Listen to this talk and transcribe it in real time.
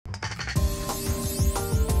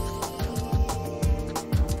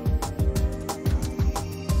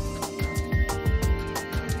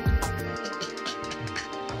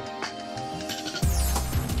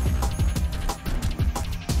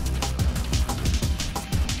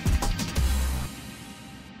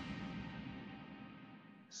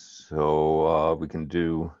So we can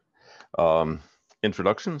do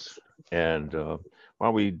introductions, and why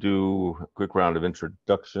don't we do a quick round of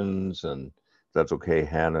introductions, and if that's okay,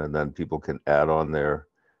 Hannah, and then people can add on their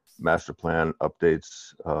master plan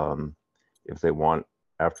updates if they want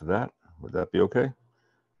after that. Would that be okay?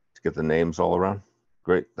 To get the names all around?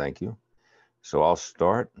 Great, thank you. So I'll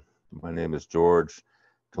start. My name is George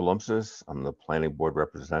Tolumsis. I'm the planning board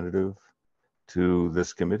representative to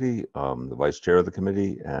this committee, the vice chair of the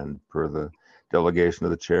committee, and per the delegation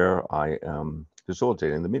of the chair, I am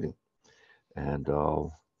facilitating the meeting. And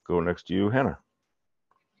I'll go next to you, Hannah.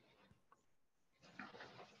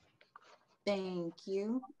 Thank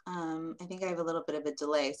you. I think I have a little bit of a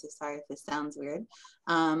delay, so sorry if this sounds weird.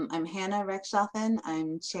 I'm Hannah Rechtschaffen.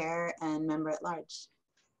 I'm chair and member at large.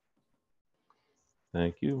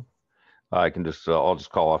 Thank you. I can just, I'll just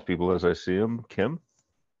call off people as I see them. Kim?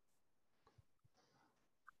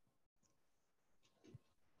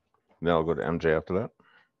 Then I'll go to MJ after that.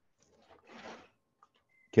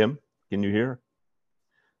 Kim, can you hear?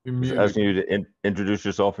 You're muted. Asking you to introduce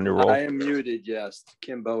yourself and your role. I am muted, yes.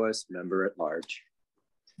 Kim Boas, member at large.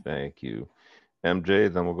 Thank you.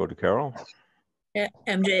 MJ, then we'll go to Carol. Yeah,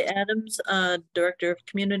 MJ Adams, Director of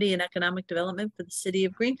Community and Economic Development for the City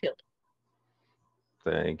of Greenfield.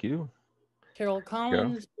 Thank you. Carol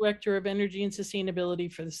Collins, Director of Energy and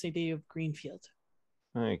Sustainability for the City of Greenfield.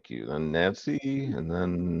 Thank you. Then Nancy, and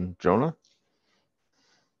then Jonah.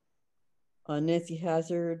 Nancy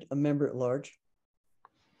Hazard, a member at large.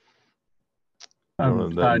 Please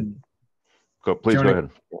go ahead.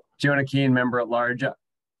 Jonah Keene, member at large.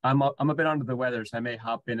 I'm a bit under the weather, so I may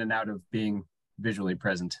hop in and out of being visually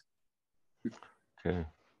present. Okay.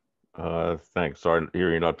 Thanks. Sorry to hear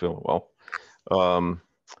you're not feeling well.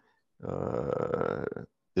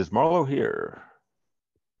 Is Marlo here?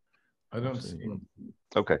 I don't see him.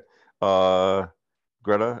 Okay.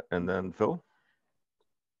 Greta, and then Phil.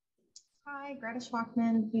 Hi, Greta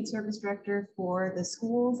Schwachman, Food Service Director for the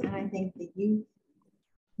schools, and I think the youth.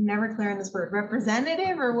 Never clear on this word.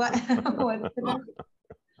 Representative or what? What's the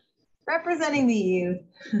representing the youth.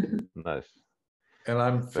 Nice. And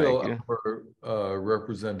I'm Phil Upper,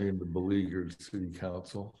 representing the beleaguered City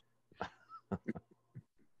Council.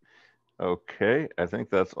 Okay, I think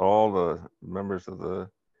that's all the members of the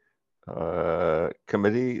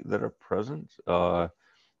committee that are present.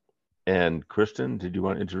 And Kristen, did you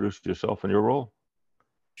want to introduce yourself and your role?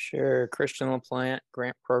 Sure. Christian LaPlante,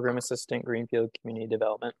 Grant Program Assistant, Greenfield Community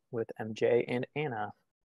Development with MJ and Anna.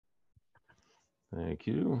 Thank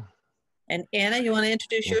you. And Anna, you want to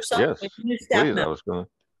introduce yourself? Yes, please. I was going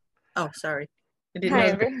to. Oh, sorry. Hi,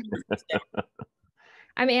 everyone.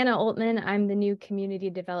 I'm Anna Oltman. I'm the new Community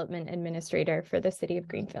Development Administrator for the City of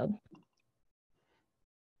Greenfield.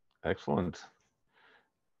 Excellent.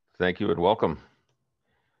 Thank you and welcome.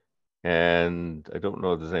 And I don't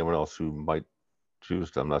know if there's anyone else who might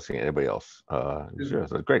choose to. I'm not seeing anybody else. Sure,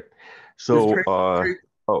 so great. So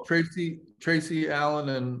Tracy Allen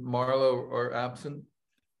and Marlo are absent.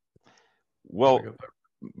 Well,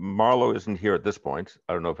 Marlo isn't here at this point.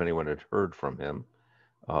 I don't know if anyone had heard from him.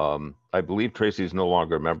 I believe Tracy is no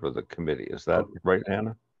longer a member of the committee. Is that right,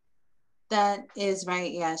 Anna? That is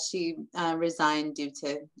right. Yeah, she resigned due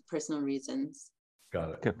to personal reasons. Got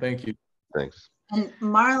it. Okay. Thank you. Thanks. And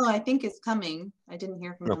Marlo, I think, is coming. I didn't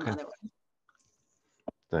hear from him otherwise.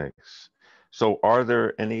 Thanks. So are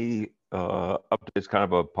there any updates, kind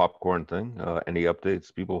of a popcorn thing? Any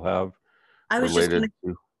updates people have? I was just going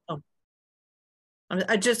to,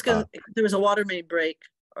 I just because there was a water main break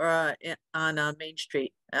on Main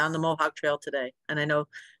Street on the Mohawk Trail today. And I know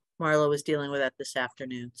Marlo was dealing with that this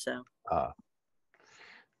afternoon. So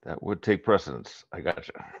that would take precedence. I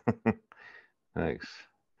gotcha. Thanks.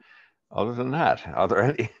 Other than that, are there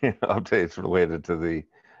any updates related to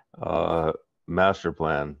the master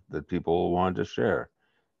plan that people want to share?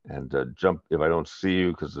 And jump, if I don't see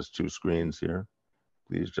you, because there's two screens here,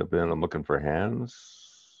 please jump in. I'm looking for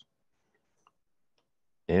hands.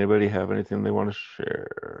 Anybody have anything they want to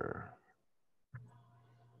share?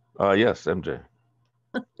 Yes, MJ.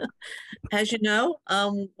 As you know,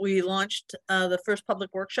 we launched the first public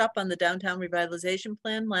workshop on the downtown revitalization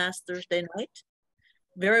plan last Thursday night.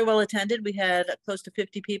 Very well attended. We had close to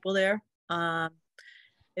 50 people there.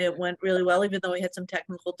 It went really well, even though we had some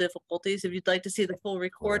technical difficulties. If you'd like to see the full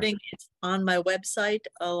recording, it's on my website,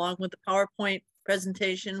 along with the PowerPoint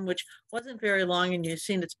presentation, which wasn't very long, and you've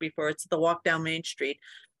seen it before. It's the walk down Main Street,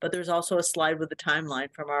 but there's also a slide with the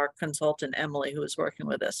timeline from our consultant, Emily, who is working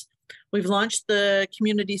with us. We've launched the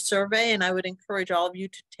community survey, and I would encourage all of you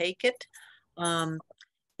to take it.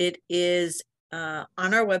 It is on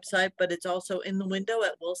our website, but it's also in the window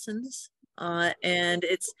at Wilson's. And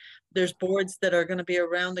it's There's boards that are going to be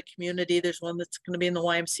around the community. There's one that's going to be in the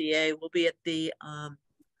YMCA. We'll be at the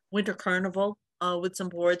Winter Carnival with some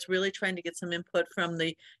boards, really trying to get some input from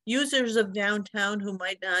the users of downtown who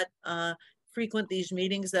might not frequent these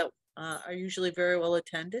meetings that are usually very well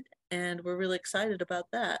attended. And we're really excited about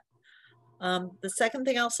that. The second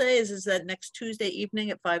thing I'll say is that next Tuesday evening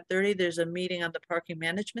at 5:30, there's a meeting on the parking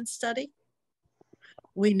management study.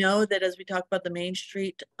 We know that as we talk about the Main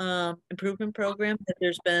Street improvement program, that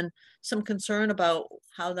there's been some concern about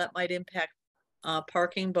how that might impact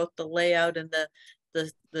parking, both the layout and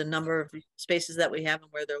the number of spaces that we have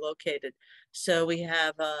and where they're located. So we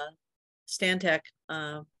have Stantec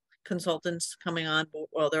consultants coming on board,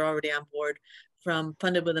 well, they're already on board,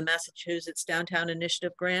 funded with the Massachusetts Downtown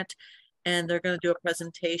Initiative Grant. And they're going to do a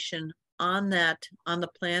presentation on that, on the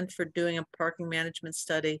plan for doing a parking management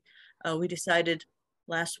study. We decided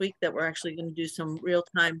last week that we're actually going to do some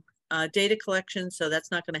real-time data collection. So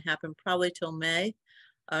that's not going to happen probably till May.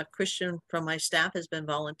 Christian from my staff has been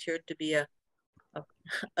volunteered to be a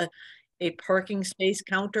parking space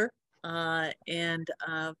counter. But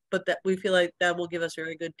that we feel like that will give us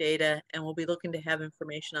very good data, and we'll be looking to have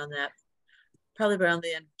information on that probably around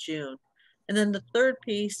the end of June. And then the third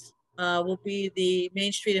piece will be the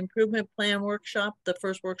Main Street Improvement Plan workshop, the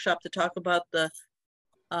first workshop to talk about the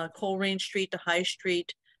Coleraine Street to High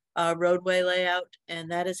Street roadway layout. And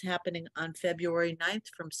that is happening on February 9th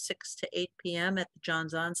from 6 to 8 p.m. at the John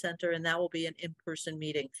Zahn Center. And that will be an in-person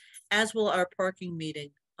meeting, as will our parking meeting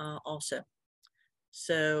also.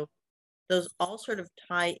 So those all sort of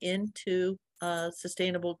tie into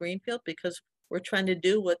Sustainable Greenfield, because we're trying to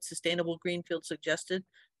do what Sustainable Greenfield suggested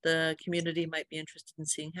the community might be interested in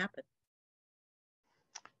seeing happen.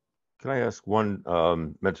 Can I ask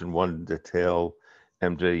mention one detail,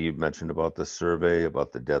 MJ, you mentioned about the survey,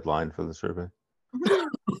 about the deadline for the survey?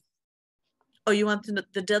 Oh, you want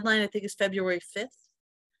the deadline, I think, is February 5th?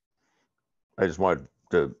 I just wanted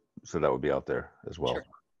to, so that would be out there as well. Sure.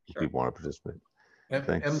 If people want to participate.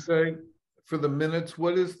 Thanks. MJ, for the minutes,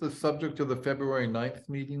 what is the subject of the February 9th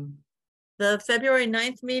meeting? The February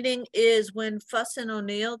 9th meeting is when Fuss and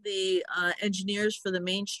O'Neill, the engineers for the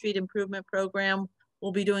Main Street Improvement Program,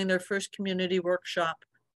 will be doing their first community workshop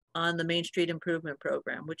on the Main Street Improvement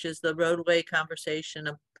Program, which is the roadway conversation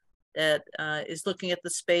that is looking at the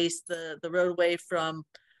space, the roadway from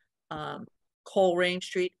Coleraine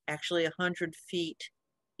Street, actually 100 feet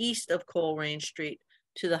east of Coleraine Street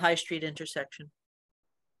to the High Street intersection.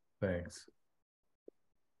 Thanks.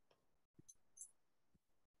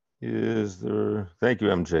 Thank you,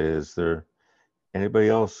 MJ. Is there anybody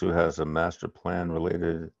else who has a master plan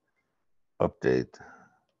related update?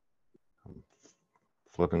 I'm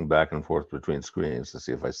flipping back and forth between screens to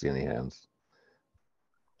see if I see any hands.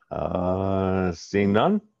 Seeing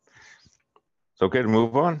none, it's okay to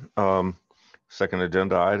move on. Second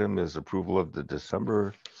agenda item is approval of the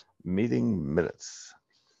December meeting minutes.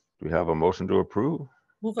 Do we have a motion to approve?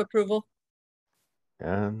 Move approval.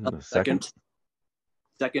 And a second.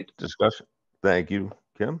 Second. Discussion. Thank you,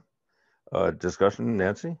 Kim. Discussion,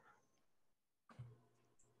 Nancy?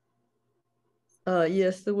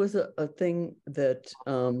 Yes, there was a thing that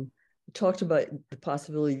talked about the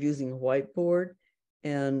possibility of using a whiteboard,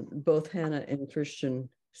 and both Hannah and Christian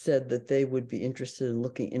said that they would be interested in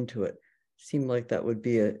looking into it. Seemed like that would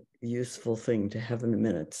be a useful thing to have in the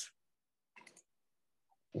minutes.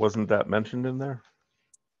 Wasn't that mentioned in there?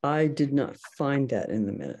 I did not find that in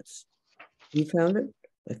the minutes. You found it?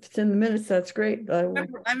 If it's in the minutes, that's great. I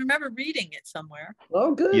remember reading it somewhere.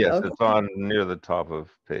 Oh, good. Yes, okay. It's on near the top of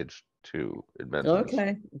page 2. It mentions.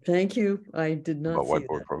 Okay, thank you. I did not about see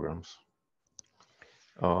whiteboard that. programs.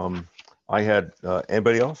 I had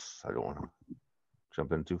anybody else? I don't want to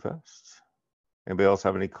jump in too fast. Anybody else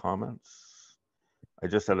have any comments? I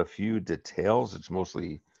just had a few details. It's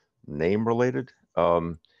mostly name related.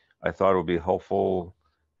 I thought it would be helpful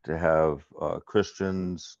to have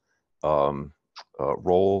Christian's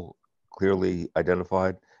role clearly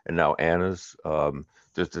identified, and now Anna's,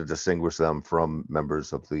 just to distinguish them from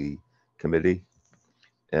members of the committee.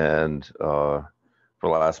 And for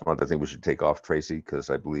last month, I think we should take off Tracy because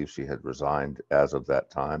I believe she had resigned as of that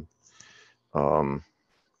time.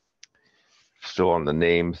 Still on the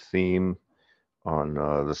name theme, on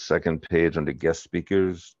the second page under guest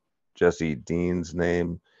speakers, Jesse Dean's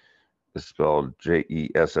name is spelled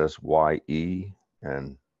Jessye,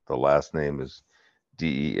 and the last name is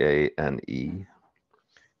Deane. And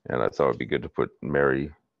I thought it'd be good to put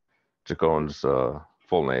Mary Chacon's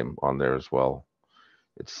full name on there as well.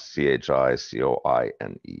 It's Chicoine.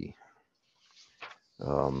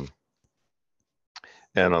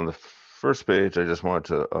 And on the first page, I just wanted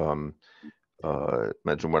to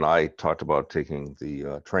mentioned when I talked about taking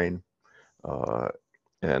the train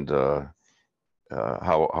and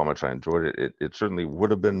how much I enjoyed it. It certainly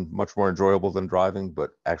would have been much more enjoyable than driving,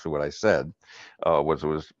 but actually what I said was it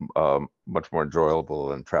was much more enjoyable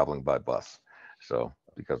than traveling by bus. So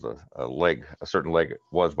because a certain leg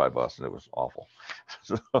was by bus and it was awful.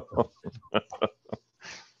 So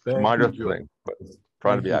minor thing, but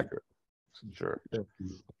trying to be accurate. Sure.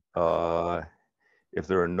 If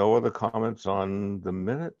there are no other comments on the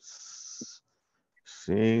minutes,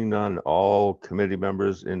 seeing none, all committee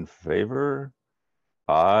members in favor?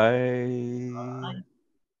 Aye.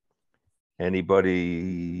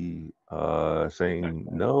 Anybody saying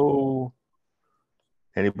no?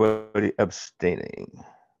 Anybody abstaining?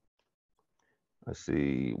 I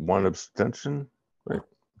see one abstention. Right.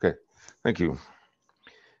 Okay, thank you.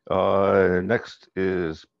 Next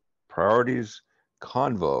is priorities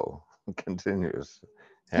convo continues.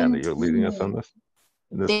 Hannah, you're leading us on this?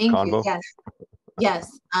 Thank convo? you.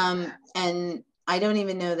 Yes. And I don't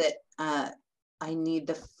even know that I need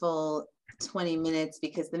the full 20 minutes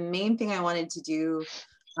because the main thing I wanted to do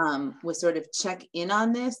was sort of check in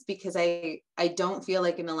on this, because I don't feel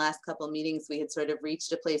like in the last couple of meetings we had sort of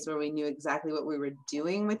reached a place where we knew exactly what we were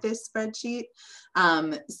doing with this spreadsheet.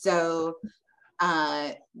 So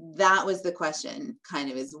that was the question, kind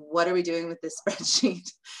of, is what are we doing with this spreadsheet?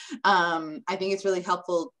 I think it's really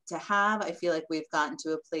helpful to have. I feel like we've gotten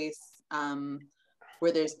to a place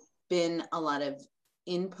where there's been a lot of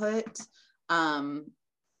input,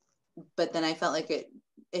 but then I felt like it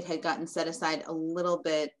had gotten set aside a little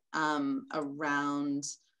bit around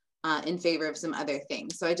in favor of some other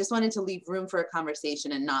things. So I just wanted to leave room for a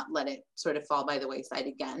conversation and not let it sort of fall by the wayside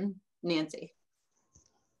again. Nancy.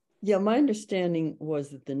 Yeah, my understanding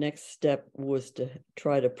was that the next step was to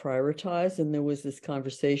try to prioritize, and there was this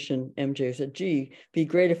conversation. MJ said, "Gee, be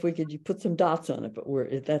great if we could put some dots on it," but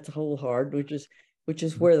that's a whole hard, which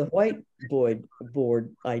is where the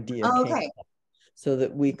whiteboard idea came Okay. from, so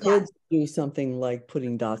that we could do something like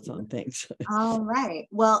putting dots on things. All right.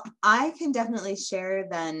 Well, I can definitely share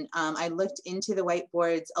then. I looked into the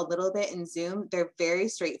whiteboards a little bit in Zoom. They're very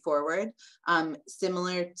straightforward,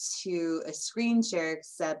 similar to a screen share,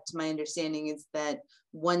 except my understanding is that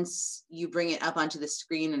once you bring it up onto the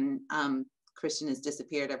screen, and Christian has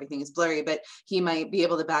disappeared, everything is blurry, but he might be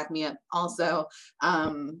able to back me up also.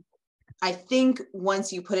 I think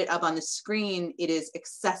once you put it up on the screen, it is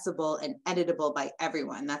accessible and editable by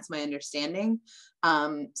everyone. That's my understanding.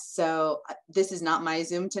 So this is not my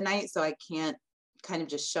Zoom tonight, so I can't kind of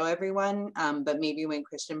just show everyone, but maybe when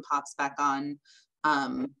Christian pops back on,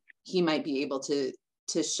 he might be able to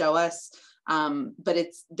show us. But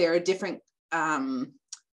there are different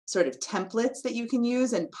sort of templates that you can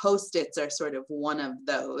use, and Post-its are sort of one of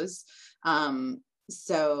those.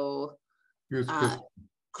 So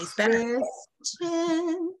Christian,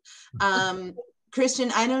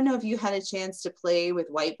 Christian, I don't know if you had a chance to play with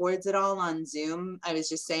whiteboards at all on Zoom. I was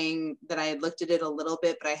just saying that I had looked at it a little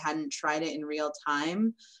bit, but I hadn't tried it in real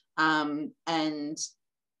time. But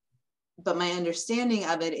my understanding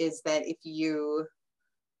of it is that if you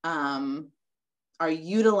are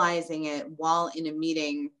utilizing it while in a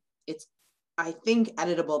meeting, it's, I think,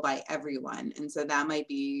 editable by everyone. And so that might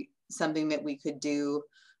be something that we could do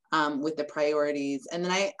with the priorities. And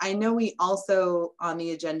then I know we also on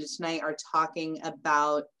the agenda tonight are talking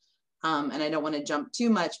about, and I don't want to jump too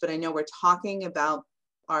much, but I know we're talking about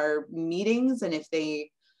our meetings and if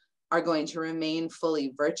they are going to remain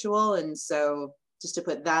fully virtual. And so just to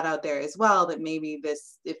put that out there as well, that maybe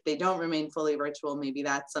this, if they don't remain fully virtual, maybe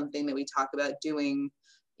that's something that we talk about doing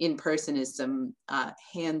in person, is some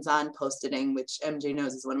hands-on post-iting, which MJ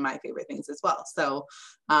knows is one of my favorite things as well. So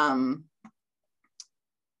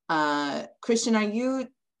Christian,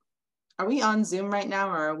 are we on Zoom right now,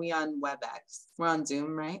 or are we on WebEx? We're on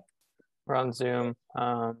Zoom, right? We're on Zoom.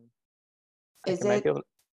 I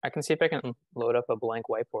can see if I can load up a blank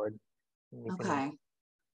whiteboard. Okay.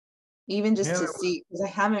 Even just to see, because I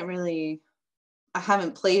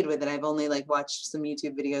haven't played with it. I've only like watched some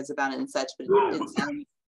YouTube videos about it and such, but it sounds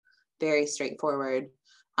very straightforward.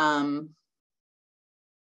 Yeah.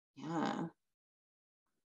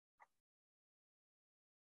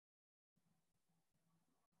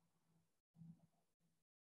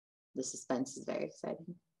 The suspense is very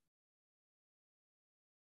exciting.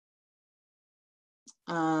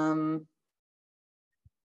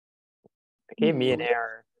 It gave me an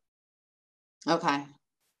error. Okay.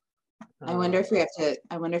 I wonder if we have to,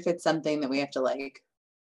 I wonder if it's something that we have to like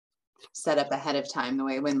set up ahead of time, the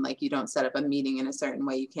way when like you don't set up a meeting in a certain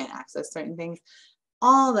way, you can't access certain things.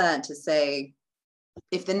 All that to say,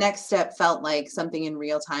 if the next step felt like something in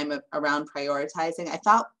real time around prioritizing, I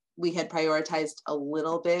thought we had prioritized a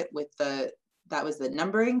little bit with that was the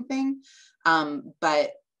numbering thing.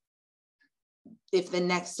 But if the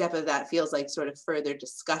next step of that feels like sort of further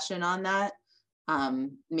discussion on that,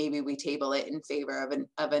 maybe we table it in favor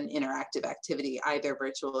of an interactive activity, either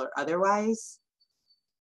virtual or otherwise.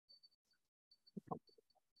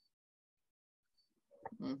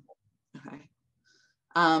 Okay.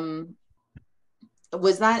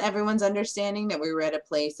 Was that everyone's understanding, that we were at a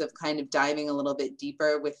place of kind of diving a little bit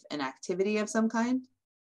deeper with an activity of some kind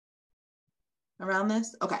around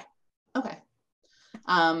this? Okay. Okay.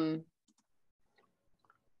 Do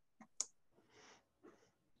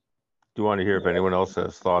you want to hear if anyone else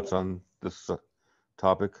has thoughts on this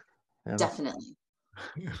topic, Hannah? Definitely.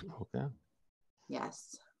 Okay.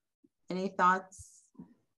 Yes. Any thoughts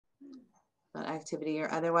about activity or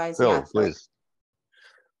otherwise? Phil, Yeah, please.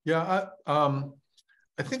 Yeah,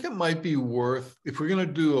 I think it might be worth, if we're going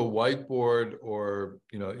to do a whiteboard or,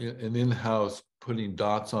 you know, an in-house putting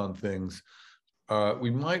dots on things,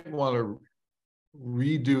 we might want to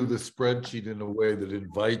redo the spreadsheet in a way that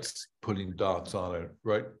invites putting dots on it,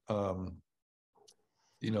 right?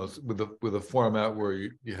 You know, with a format where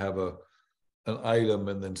you have an item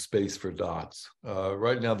and then space for dots.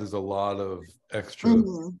 Right now, there's a lot of extra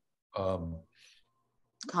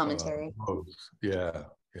commentary. Yeah.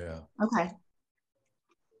 Okay.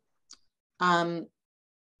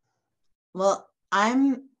 Well,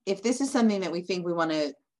 if this is something that we think we want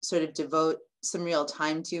to sort of devote some real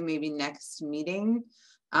time to, maybe next meeting,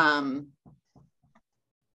 I'm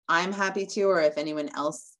happy to, or if anyone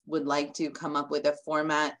else would like to come up with a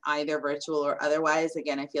format, either virtual or otherwise.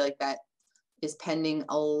 Again, I feel like that is pending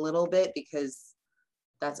a little bit because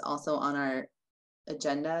that's also on our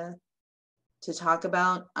agenda to talk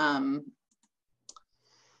about. I'm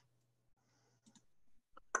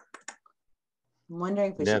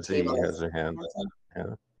wondering if we should table Nancy has her hand.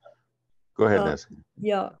 Hannah. Go ahead, Nancy.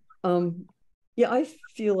 Yeah, I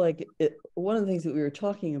feel like one of the things that we were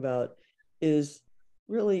talking about is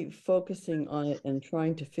really focusing on it and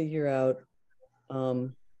trying to figure out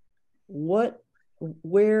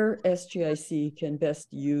where SGIC can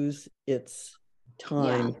best use its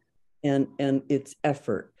time and its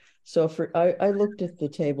effort. So I looked at the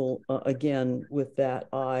table again with that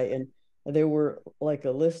eye, and there were like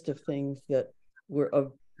a list of things that were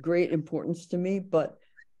of great importance to me, but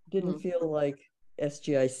didn't feel like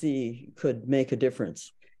SGIC could make a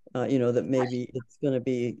difference. You know, that maybe it's going to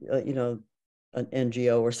be you know, an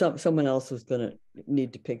NGO or someone else who's going to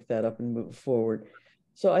need to pick that up and move forward.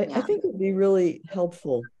 So I think it would be really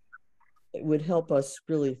helpful. It would help us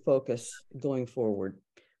really focus going forward.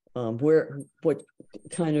 What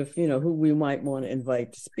kind of, you know, who we might want to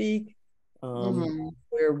invite to speak,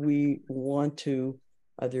 where we want to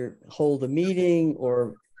either hold a meeting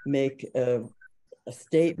or make a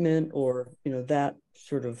statement, or, you know, that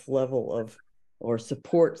sort of level of, or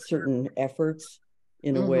support certain efforts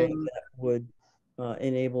in a way that would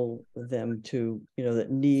enable them to, you know,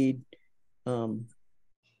 that need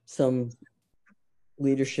some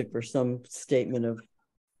leadership or some statement of,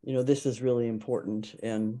 you know, this is really important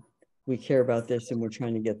and we care about this and we're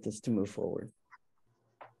trying to get this to move forward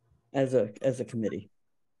as a committee.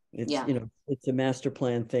 It's, you know, it's a master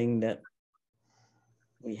plan thing that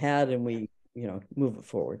we had, and we, you know, move it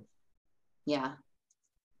forward. Yeah.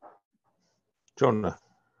 Jonah.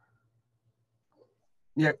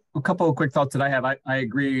 Yeah, a couple of quick thoughts that I have. I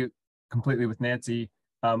agree completely with Nancy.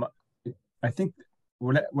 I think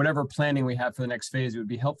whatever planning we have for the next phase, it would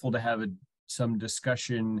be helpful to have some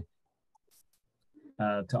discussion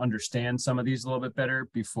to understand some of these a little bit better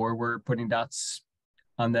before we're putting dots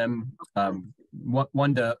on them.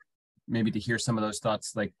 One, to maybe to hear some of those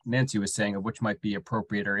thoughts, like Nancy was saying, of which might be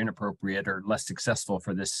appropriate or inappropriate or less successful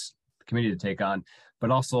for this committee to take on,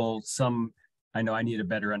 but also some, I know I need a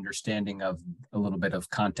better understanding of a little bit of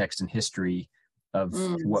context and history of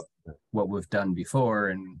what we've done before,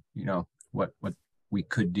 and, you know, what we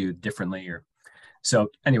could do differently. Or so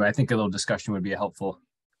anyway, I think a little discussion would be a helpful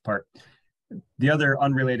part. The other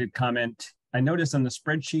unrelated comment, I noticed on the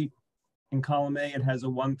spreadsheet in column A, it has a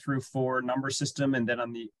 1 through 4 number system, and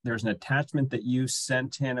then there's an attachment that you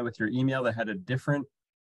sent, Hannah, with your email that had a different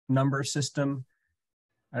number system.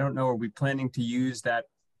 I don't know, are we planning to use that?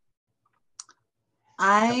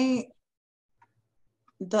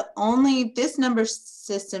 This number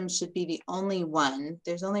system should be the only one.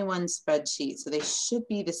 There's only one spreadsheet, so they should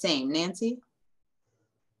be the same. Nancy?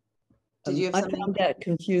 Did you have something? I found that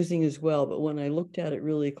confusing as well, but when I looked at it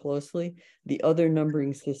really closely, the other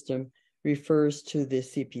numbering system refers to the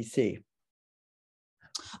CPC.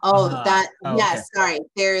 Oh, that, Oh, yes, okay. sorry.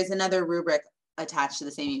 There is another rubric attached to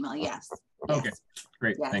the same email. Yes. Okay, Yes.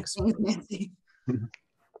 great, Yes. thanks. Thanks, Nancy.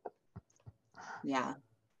 Yeah.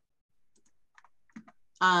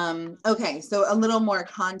 Okay, so a little more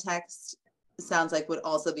context sounds like would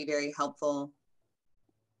also be very helpful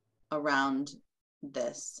around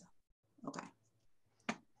this. Okay.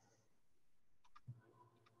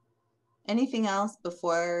 Anything else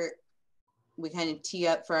before we kind of tee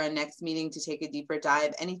up for our next meeting to take a deeper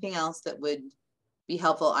dive? Anything else that would be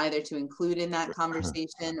helpful either to include in that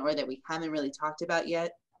conversation or that we haven't really talked about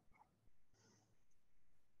yet?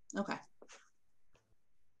 Okay.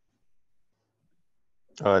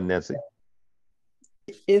 Nancy.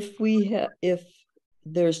 If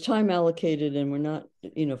there's time allocated and we're not,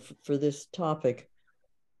 for this topic,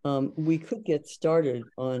 we could get started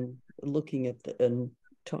on looking at and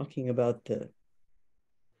talking about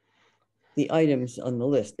the items on the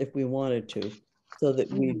list if we wanted to, so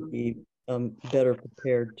that we'd be better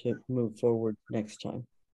prepared to move forward next time.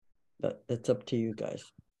 That's up to you guys.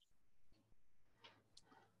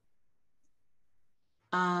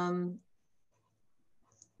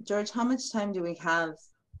 George, how much time do we have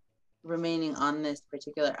remaining on this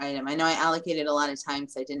particular item? I know I allocated a lot of time,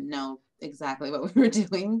 so I didn't know exactly what we were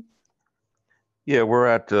doing. Yeah, we're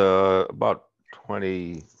at about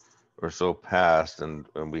 20 or so past, and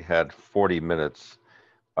we had 40 minutes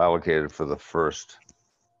allocated for the first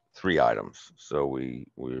 3 items. So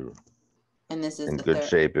we're And this is in the good third.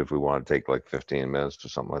 shape if we want to take like 15 minutes or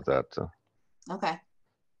something like that. Okay.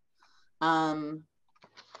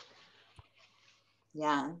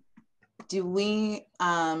 Yeah. Do we,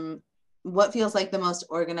 what feels like the most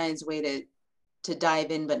organized way to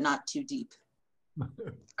dive in, but not too deep?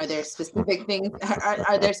 Are there specific things,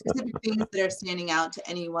 are there specific things that are standing out to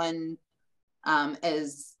anyone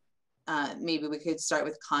as maybe we could start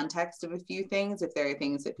with context of a few things, if there are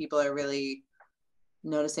things that people are really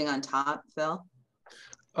noticing on top, Phil?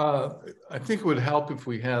 I think it would help if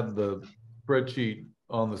we had the spreadsheet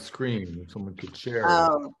on the screen, if someone could share it.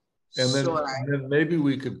 Oh, And then, sure. then maybe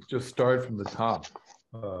we could just start from the top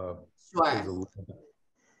Sure.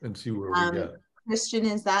 and see where we get. Christian,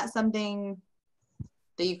 is that something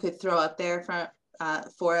that you could throw up there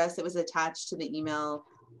for us? It was attached to the email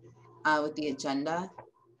with the agenda.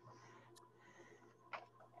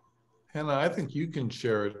 Hannah, I think you can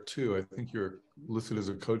share it too. I think you're listed as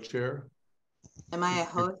a co-chair. Am I a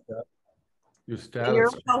host? Your status. You're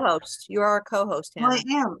a co-host. You are a co-host, Hannah. Oh,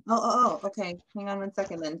 I am. Oh, okay. Hang on 1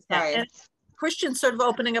 second then. Sorry. Yeah, Christian's sort of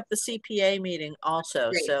opening up the CPA meeting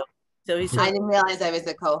also. Great. So he's. I didn't realize I was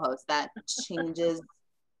a co-host. That changes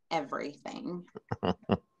everything.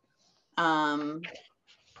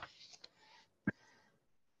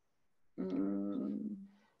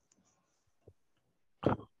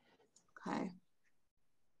 Okay.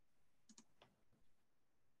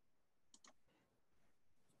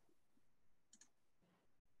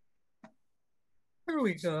 There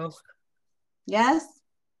we go. Yes?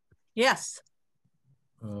 Yes.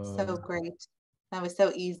 So great. That was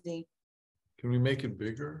so easy. Can we make it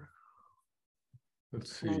bigger?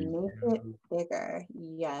 Let's see. Can I make it bigger?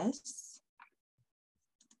 Yes.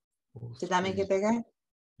 Did that make it bigger?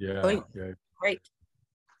 Yeah. Great. Yeah. Great.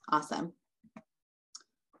 Awesome.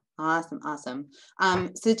 Awesome.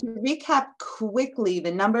 So to recap quickly,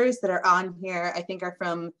 the numbers that are on here, I think are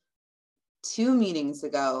from 2 meetings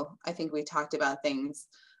ago. I think we talked about things.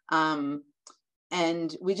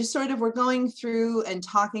 And we just sort of were going through and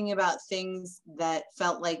talking about things that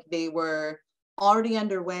felt like they were already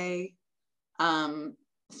underway,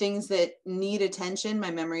 things that need attention.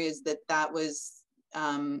 My memory is that was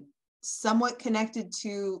somewhat connected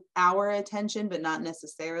to our attention, but not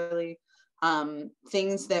necessarily.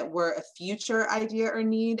 Things that were a future idea or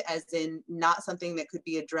need, as in not something that could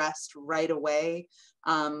be addressed right away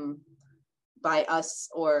by us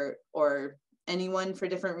or anyone for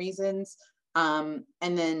different reasons. And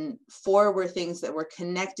then 4 were things that were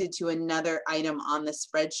connected to another item on the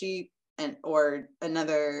spreadsheet or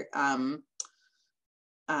another, I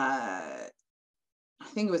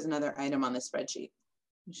think it was another item on the spreadsheet.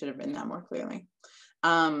 I should have written that more clearly.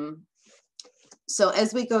 So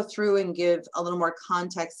as we go through and give a little more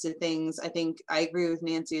context to things, I think I agree with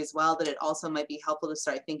Nancy as well, that it also might be helpful to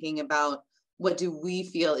start thinking about what do we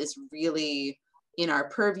feel is really in our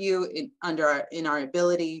purview, in our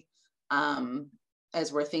ability,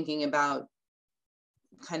 as we're thinking about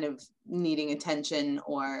kind of needing attention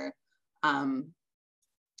or kind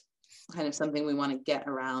of something we want to get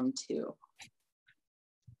around to.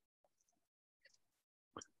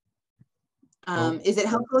 Is it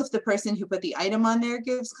helpful if the person who put the item on there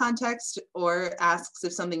gives context or asks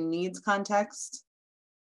if something needs context?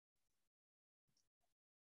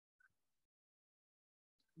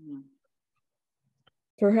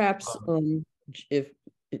 Perhaps if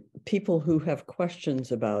people who have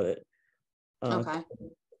questions about it, Okay.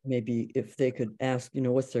 maybe if they could ask,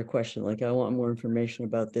 what's their question? Like, I want more information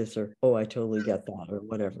about this, or, oh, I totally get that, or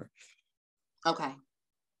whatever. Okay.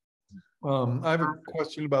 I have a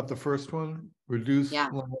question about the first one, reduce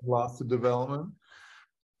loss of development.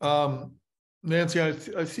 Nancy,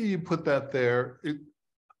 I see you put that there.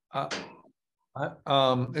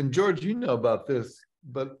 And George, you know about this,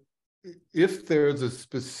 but if there's a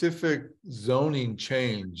specific zoning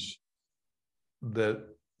change that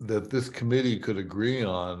this committee could agree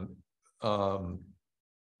on,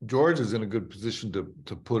 George is in a good position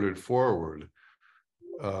to put it forward.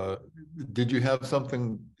 Did you have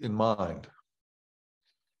something in mind?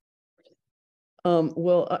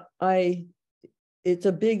 Well, it's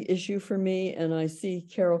a big issue for me, and I see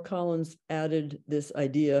Carol Collins added this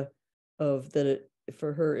idea of that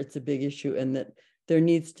for her it's a big issue, and that there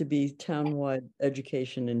needs to be townwide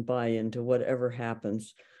education and buy-in to whatever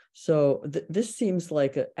happens. So this seems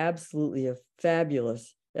like absolutely a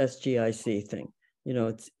fabulous SGIC thing.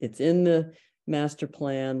 It's in the master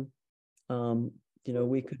plan.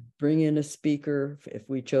 We could bring in a speaker if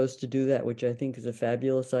we chose to do that, which I think is a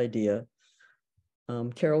fabulous idea.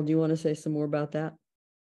 Carol, do you want to say some more about that?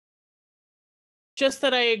 Just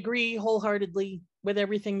that I agree wholeheartedly with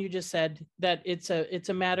everything you just said, that it's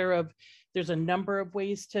a matter of, there's a number of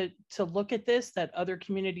ways to look at this that other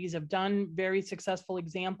communities have done, very successful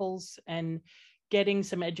examples, and getting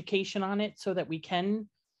some education on it so that we can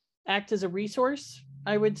act as a resource,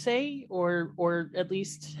 I would say, or at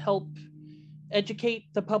least help educate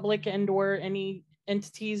the public and or any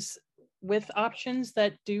entities with options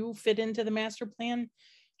that do fit into the master plan.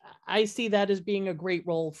 I see that as being a great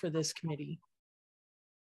role for this committee.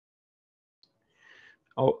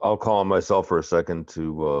 I'll call on myself for a second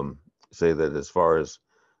to say that as far as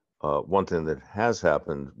one thing that has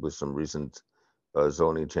happened with some recent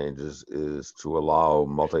zoning changes is to allow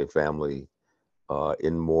multifamily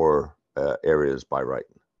in more areas by right.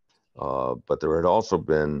 But there had also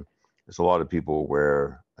been, there's a lot of people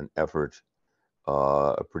where an effort,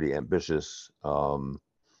 a pretty ambitious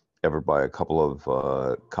effort by a couple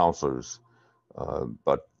of counselors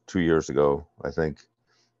about 2 years ago, I think,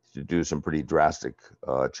 to do some pretty drastic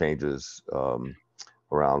changes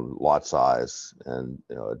around lot size and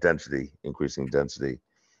density, increasing density,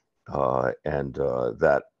 and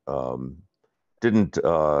that didn't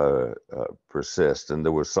persist. And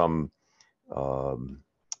there was some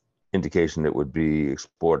indication it would be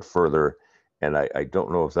explored further. And I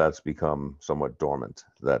don't know if that's become somewhat dormant,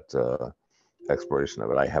 that exploration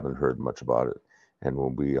of it. I haven't heard much about it. And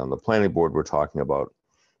when we on the planning board were talking about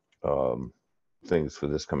things for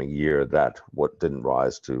this coming year, that what didn't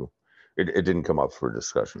rise to, it didn't come up for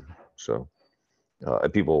discussion. So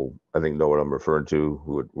people, I think, know what I'm referring to,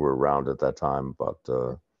 who were around at that time, about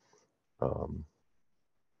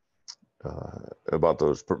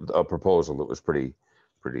those a proposal that was pretty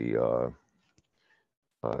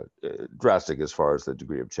drastic as far as the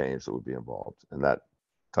degree of change that would be involved, and that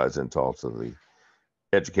ties into also the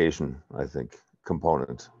education, I think,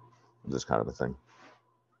 component of this kind of a thing.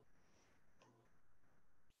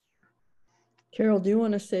 Carol, do you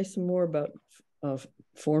want to say some more about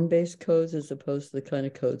form-based codes as opposed to the kind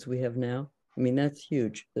of codes we have now? I mean, that's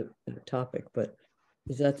huge, the topic, but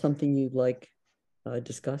is that something you'd like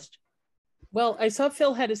discussed? Well, I saw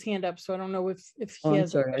Phil had his hand up, so I don't know if he has. I'm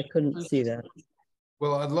sorry, I couldn't see that.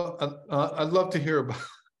 Well, I'd love to hear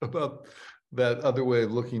about that other way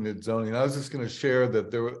of looking at zoning. I was just going to share that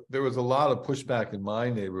there was a lot of pushback in my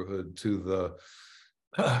neighborhood to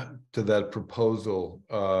that proposal,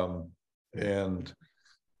 and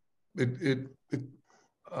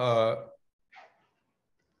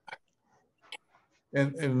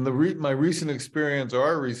my recent experience, or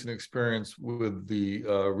our recent experience with the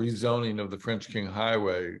rezoning of the French King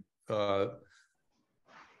Highway,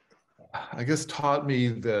 I guess taught me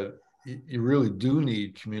that you really do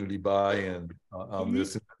need community buy-in on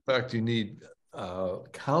this. In fact, you need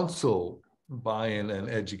council buy-in and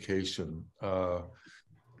education.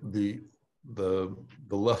 The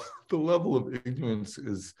level of ignorance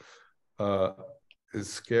is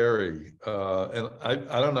scary, and I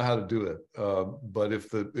don't know how to do it. But if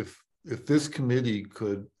this committee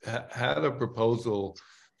could had a proposal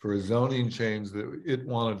for a zoning change that it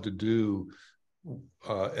wanted to do,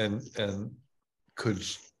 and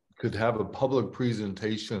could have a public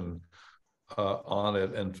presentation on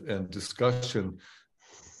it and discussion.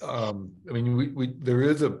 I mean, there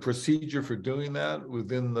is a procedure for doing that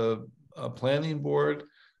within the planning board,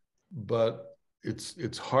 but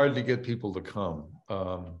it's hard to get people to come.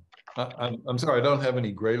 I'm sorry, I don't have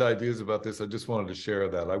any great ideas about this. I just wanted to share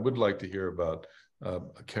that. I would like to hear about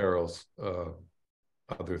Carol's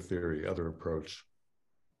other theory, other approach.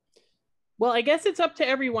 Well, I guess it's up to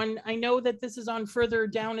everyone. I know that this is on further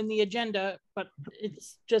down in the agenda, but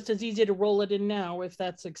it's just as easy to roll it in now if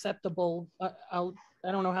that's acceptable. I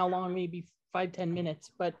don't know how long, maybe 5-10 minutes,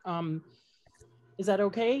 but is that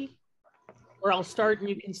okay? Or I'll start and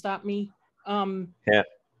you can stop me. Hannah,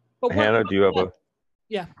 do you have a?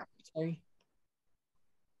 Yeah, sorry.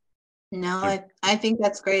 No, I think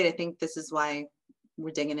that's great. I think this is why we're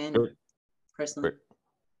digging in personally. Great.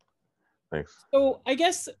 Thanks. So I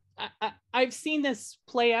guess I've seen this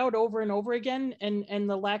play out over and over again, and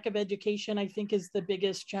the lack of education, I think, is the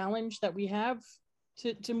biggest challenge that we have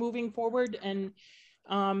to moving forward. And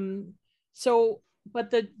so,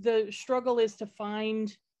 but the struggle is to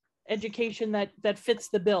find education that fits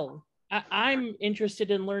the bill. I'm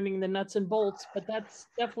interested in learning the nuts and bolts, but that's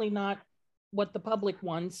definitely not what the public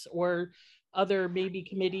wants, or other maybe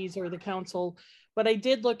committees or the council. But I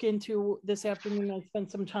did look into this afternoon. I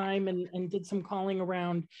spent some time and did some calling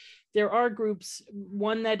around. There are groups.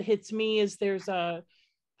 One that hits me is there's the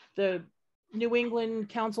New England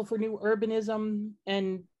Council for New Urbanism,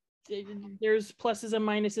 and there's pluses and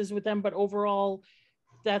minuses with them, but overall,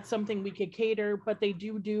 that's something we could cater. But they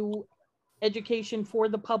do education for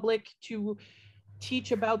the public to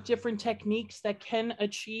teach about different techniques that can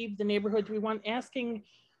achieve the neighborhoods we want. Asking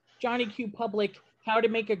Johnny Q Public how to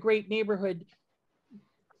make a great neighborhood,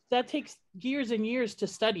 that takes years and years to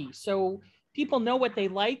study. So people know what they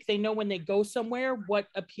like. They know when they go somewhere, what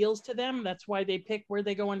appeals to them. That's why they pick where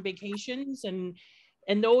they go on vacations. And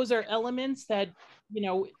those are elements that, you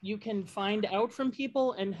know, you can find out from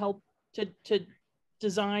people and help to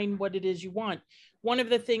design what it is you want. One of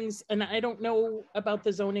the things, and I don't know about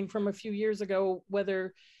the zoning from a few years ago,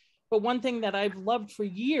 but one thing that I've loved for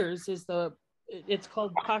years is it's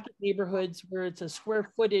called pocket neighborhoods, where it's a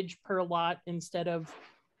square footage per lot instead of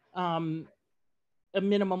a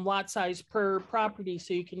minimum lot size per property,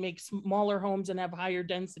 so you can make smaller homes and have higher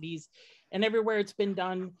densities. And everywhere it's been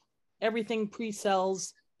done, everything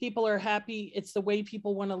pre-sells. People are happy. It's the way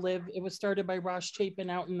people want to live. It was started by Ross Chapin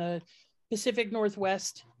out in the Pacific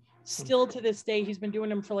Northwest. Still to this day, he's been doing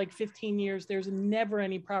them for like 15 years. There's never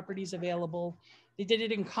any properties available. They did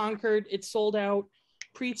it in Concord. It sold out,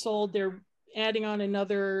 pre-sold. They're adding on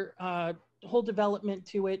another whole development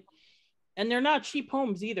to it. And they're not cheap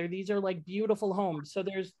homes either. These are like beautiful homes. So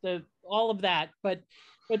there's all of that, but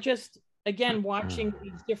just, again, watching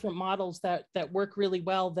these different models that work really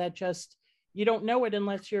well, that just, you don't know it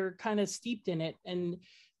unless you're kind of steeped in it. And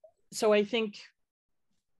so I think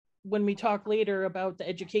when we talk later about the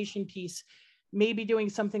education piece, maybe doing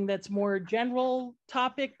something that's more general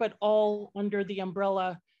topic, but all under the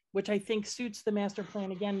umbrella, which I think suits the master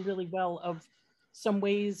plan again really well, of some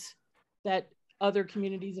ways that other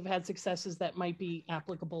communities have had successes that might be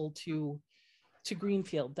applicable to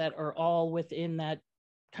Greenfield, that are all within that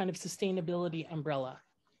kind of sustainability umbrella.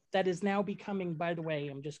 That is now becoming, by the way,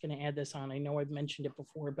 I'm just going to add this on. I know I've mentioned it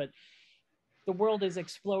before, but the world is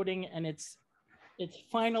exploding, and it's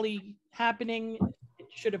finally happening. It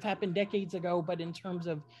should have happened decades ago, but in terms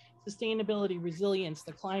of sustainability, resilience,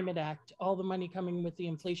 the Climate Act, all the money coming with the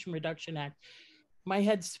Inflation Reduction Act, my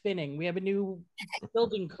head's spinning. We have a new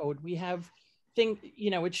building code. We have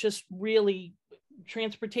it's just really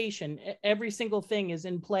transportation. Every single thing is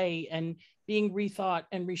in play and being rethought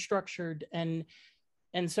and restructured.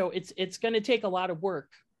 And so it's going to take a lot of work,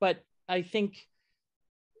 but I think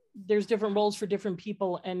there's different roles for different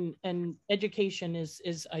people, and education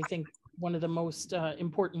is I think one of the most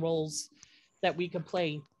important roles that we could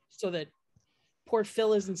play, so that poor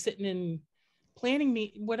Phil isn't sitting in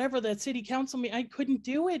planning whatever that city council meeting. I couldn't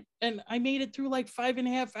do it, and I made it through like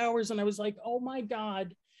 5.5 hours, and I was like, oh my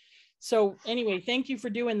God. So anyway, thank you for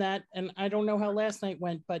doing that. And I don't know how last night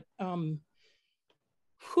went, but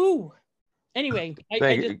anyway,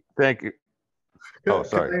 thank you. Oh,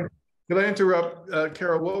 sorry. Could I interrupt,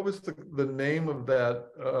 Carol? What was the name of that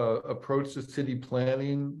approach to city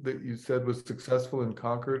planning that you said was successful in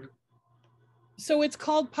Concord? So it's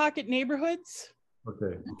called Pocket Neighborhoods.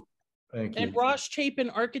 Okay, thank you. And Ross Chapin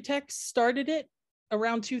Architects started it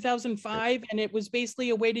around 2005, and it was basically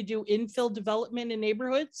a way to do infill development in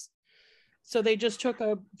neighborhoods. So they just took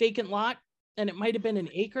a vacant lot, and it might have been an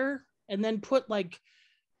acre, and then put like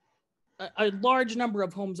a large number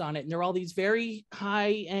of homes on it. And they're all these very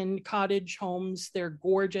high-end cottage homes. They're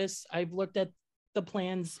gorgeous. I've looked at the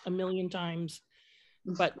plans a million times.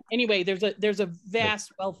 But anyway, there's a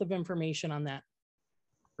vast wealth of information on that.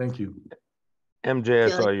 Thank you. MJ, I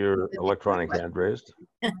saw your electronic hand raised.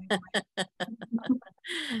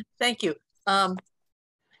 Thank you. I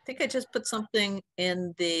think I just put something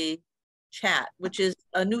in the chat, which is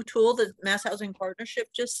a new tool that Mass Housing Partnership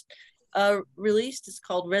just released. It's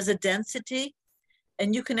called Residensity.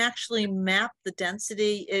 And you can actually map the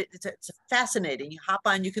density. It's fascinating. You hop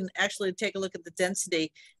on, you can actually take a look at the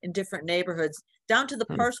density in different neighborhoods down to the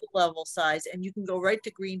parcel level size, and you can go right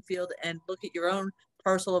to Greenfield and look at your own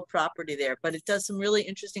parcel of property there. But it does some really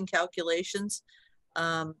interesting calculations.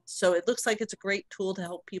 So it looks like it's a great tool to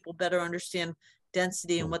help people better understand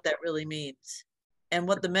density and what that really means, and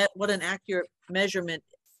what an accurate measurement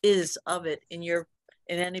is of it in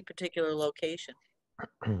any particular location.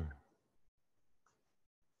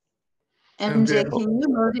 MJ, can you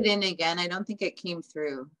load it in again? I don't think it came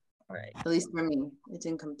through. All right. At least for me, it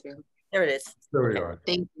didn't come through. There it is. There we are.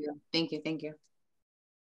 Thank you. Thank you. Thank you.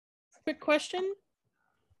 Quick question.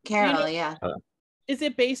 Carol, yeah. Is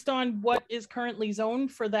it based on what is currently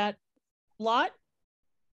zoned for that lot?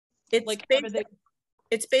 It's like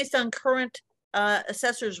it's based on current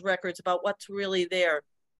assessor's records about what's really there,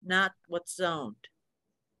 not what's zoned.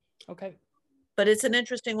 Okay. But it's an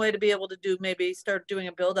interesting way to be able to do, maybe start doing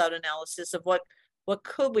a build out analysis of what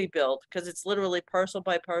could we build, because it's literally parcel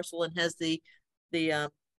by parcel and has the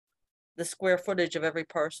square footage of every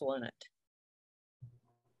parcel in it.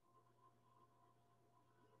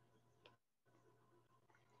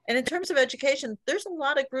 And in terms of education, there's a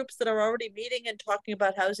lot of groups that are already meeting and talking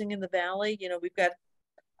about housing in the Valley. You know, we've got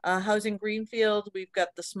Housing Greenfield, we've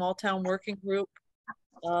got the Small Town Working Group.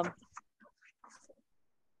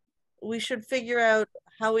 We should figure out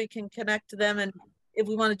how we can connect to them, and if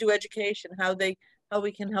we want to do education, how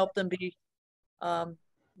we can help them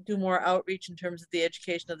do more outreach in terms of the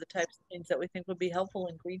education of the types of things that we think would be helpful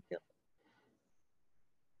in Greenfield.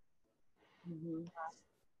 Mm-hmm.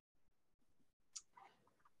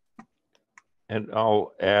 And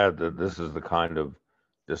I'll add that this is the kind of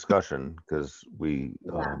discussion, because we,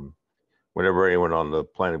 whenever anyone on the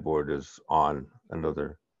planning board is on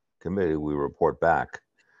another committee, we report back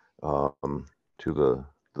to the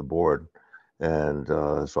board. And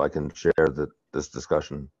so I can share that this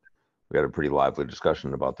discussion, we had a pretty lively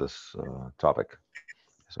discussion about this topic.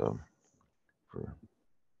 So for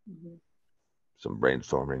some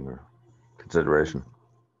brainstorming or consideration.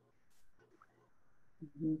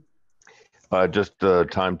 Just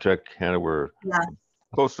time check, Hannah, we're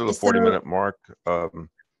close to the 40-minute mark,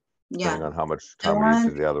 depending on how much time we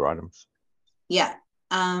use to the other items. Yeah.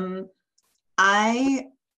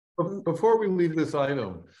 Before we leave this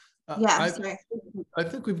item, I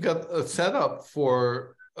think we've got a setup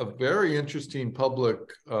for a very interesting public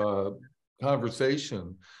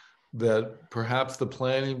conversation that perhaps the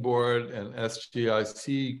planning board and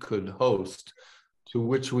SGIC could host, to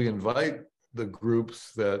which we invite the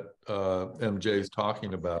groups that MJ is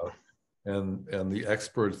talking about and the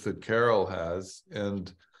experts that Carol has.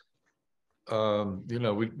 And, you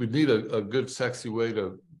know, we need a good, sexy way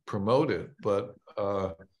to promote it, but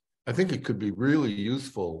I think it could be really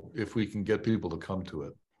useful if we can get people to come to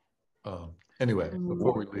it. Anyway,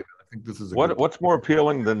 before we leave it, I think this is what's more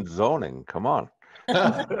appealing than zoning? Come on.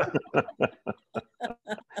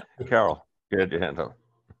 Carol, you had your hand up.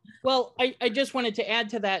 Well, I just wanted to add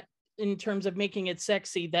to that in terms of making it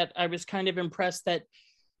sexy, that I was kind of impressed that,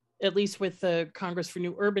 at least with the Congress for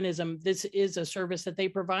New Urbanism, this is a service that they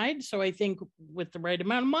provide. So I think with the right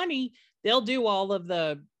amount of money, they'll do all of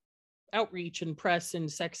the outreach and press and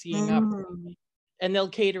sexying up, and they'll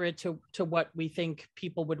cater it to what we think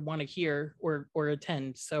people would want to hear or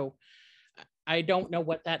attend. So I don't know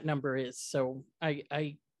what that number is, so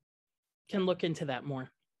I can look into that more.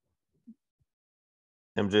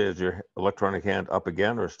 MJ, is your electronic hand up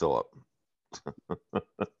again or still up?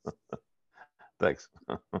 Thanks.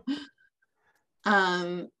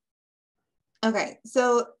 Okay,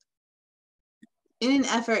 so in an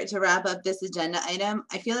effort to wrap up this agenda item,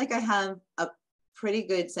 I feel like I have a pretty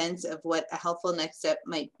good sense of what a helpful next step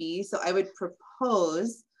might be. So I would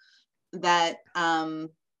propose that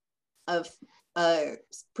of a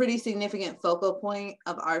pretty significant focal point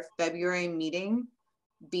of our February meeting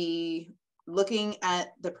be looking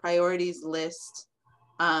at the priorities list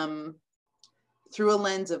through a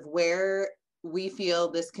lens of where we feel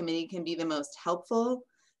this committee can be the most helpful,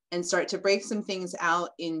 and start to break some things out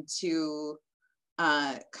into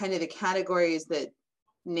kind of the categories that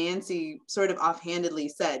Nancy sort of offhandedly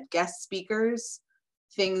said: guest speakers,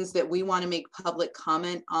 things that we want to make public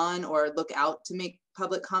comment on or look out to make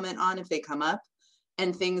public comment on if they come up,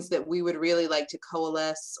 and things that we would really like to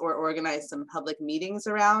coalesce or organize some public meetings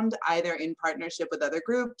around, either in partnership with other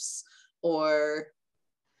groups or,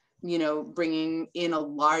 you know, bringing in a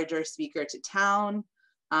larger speaker to town.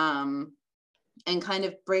 and kind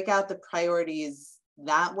of break out the priorities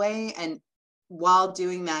that way. And while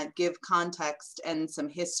doing that, give context and some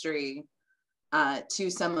history to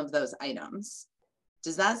some of those items.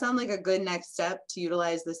 Does that sound like a good next step to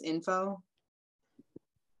utilize this info?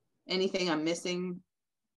 Anything I'm missing?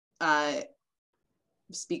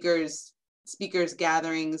 Speakers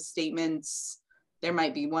gatherings, statements. There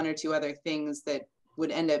might be one or two other things that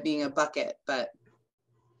would end up being a bucket, but.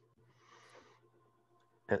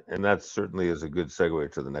 And that certainly is a good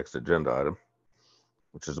segue to the next agenda item,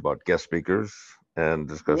 which is about guest speakers and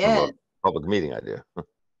discussion about public meeting idea.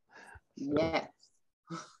 Yes.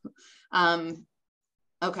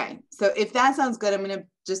 Okay, so if that sounds good, I'm gonna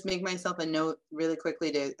just make myself a note really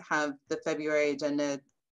quickly to have the February agenda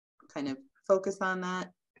kind of focus on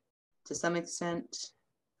that to some extent.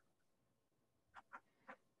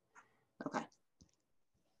 Okay.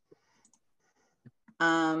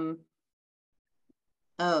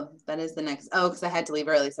 Oh, that is the next. Oh, because I had to leave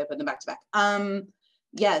early, so I put them back to back.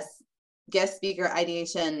 Yes, guest speaker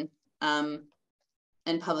ideation and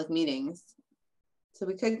public meetings. So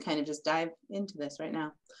we could kind of just dive into this right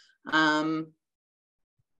now.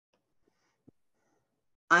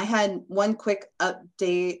 I had one quick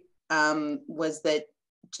update was that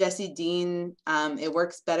Jessie Dean, it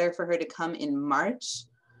works better for her to come in March.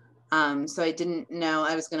 So I didn't know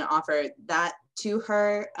I was going to offer that to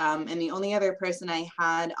her. And the only other person I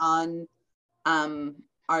had on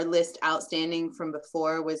our list outstanding from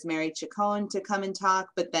before was Mary Chacon to come and talk,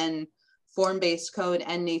 but then form-based code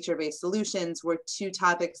and nature-based solutions were two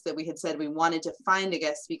topics that we had said we wanted to find a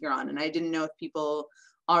guest speaker on. And I didn't know if people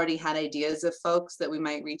already had ideas of folks that we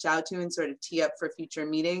might reach out to and sort of tee up for future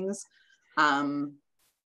meetings.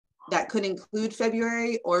 That could include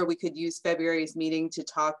February, or we could use February's meeting to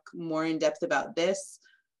talk more in depth about this.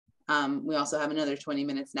 We also have another 20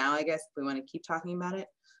 minutes now, I guess, if we want to keep talking about it.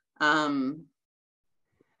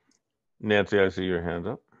 Nancy, I see your hand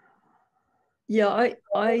up. Yeah,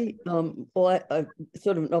 I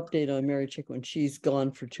sort of an update on Mary Chick when she's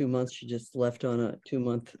gone for 2 months. She just left on a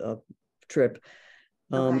 2-month trip.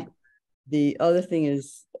 Okay. The other thing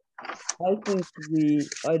is, I think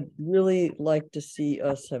I'd really like to see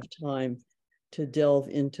us have time to delve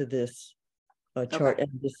into this chart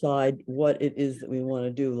and decide what it is that we want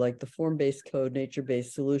to do, like the form-based code,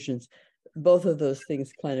 nature-based solutions. Both of those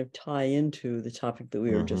things kind of tie into the topic that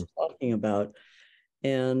we were just talking about.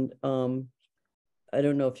 And I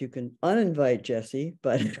don't know if you can uninvite Jessie,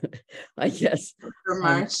 but I guess for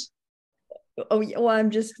March. Oh, yeah, well,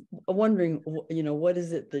 I'm just wondering, you know, what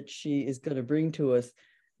is it that she is going to bring to us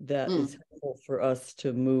that is helpful for us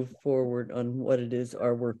to move forward on what it is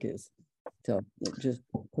our work is. So just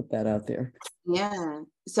put that out there. Yeah,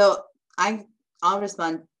 so I'll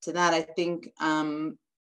respond to that. I think I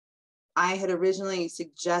had originally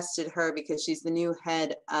suggested her because she's the new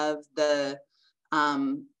head of the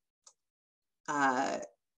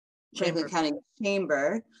Franklin County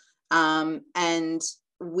Chamber. And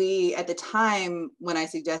we, at the time when I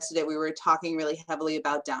suggested it, we were talking really heavily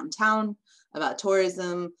about downtown, about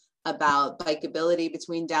tourism, about bikeability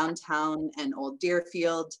between downtown and Old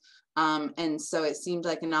Deerfield. And so it seemed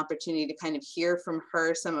like an opportunity to kind of hear from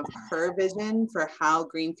her some of her vision for how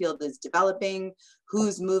Greenfield is developing,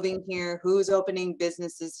 who's moving here, who's opening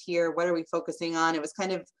businesses here, what are we focusing on? It was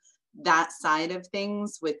kind of that side of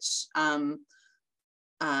things, which I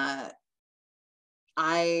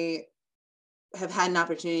have had an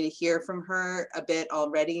opportunity to hear from her a bit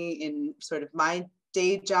already in sort of my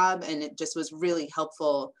day job, and it just was really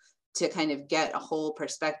helpful to kind of get a whole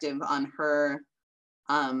perspective on her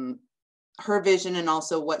her vision and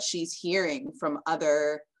also what she's hearing from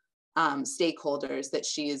other stakeholders that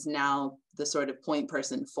she is now the sort of point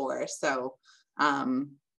person for. So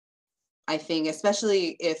I think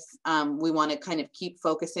especially if we want to kind of keep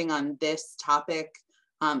focusing on this topic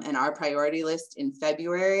and our priority list in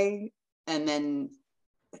February, and then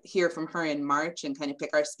hear from her in March and kind of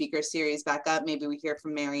pick our speaker series back up. Maybe we hear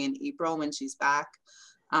from Mary in April when she's back.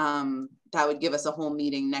 That would give us a whole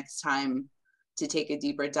meeting next time to take a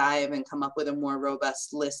deeper dive and come up with a more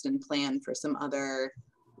robust list and plan for some other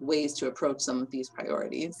ways to approach some of these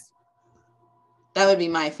priorities. That would be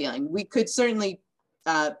my feeling. We could certainly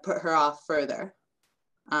put her off further.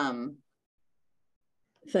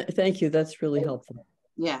 Thank you. That's really helpful.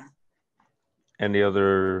 Yeah. Any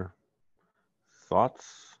other thoughts?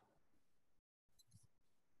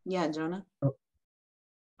 Yeah, Jonah.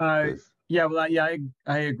 Yeah, well, yeah,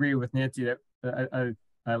 I agree with Nancy that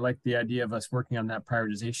I like the idea of us working on that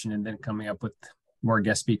prioritization and then coming up with more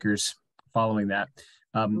guest speakers following that.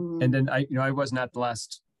 And then I wasn't at the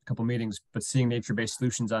last couple meetings, but seeing nature-based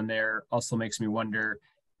solutions on there also makes me wonder,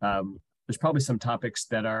 there's probably some topics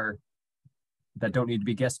that don't need to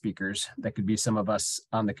be guest speakers. That could be some of us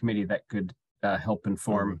on the committee that could help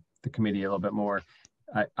inform the committee a little bit more.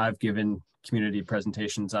 I've given community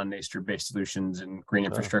presentations on nature-based solutions and green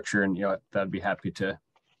infrastructure, and I'd be happy to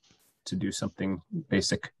do something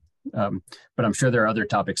basic. But I'm sure there are other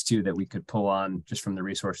topics too that we could pull on just from the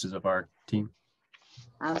resources of our team.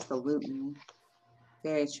 Absolutely.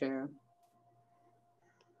 Very true.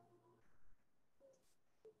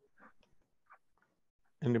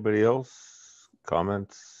 Anybody else?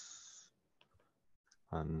 Comments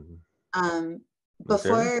on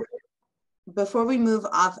before we move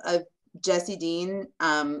off of Jessie Dean,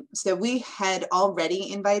 so we had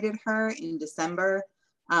already invited her in December,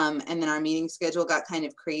 and then our meeting schedule got kind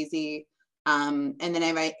of crazy, and then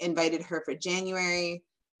I invited her for January,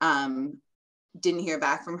 didn't hear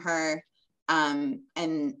back from her,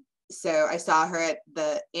 and so I saw her at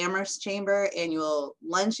the Amherst Chamber annual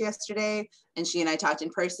lunch yesterday, and she and I talked in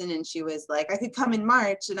person, and she was like, I could come in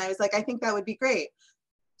March, and I was like, I think that would be great.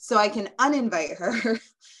 So I can uninvite her,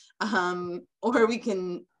 or we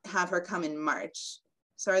can have her come in March.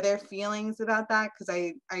 So are there feelings about that? Because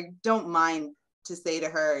I don't mind to say to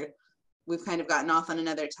her, we've kind of gotten off on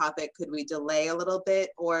another topic. Could we delay a little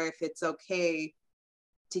bit? Or if it's okay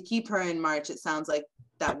to keep her in March, it sounds like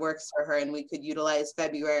that works for her, and we could utilize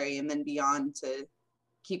February and then beyond to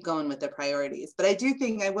keep going with the priorities. But I do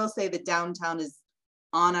think, I will say that downtown is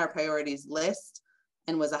on our priorities list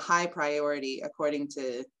and was a high priority according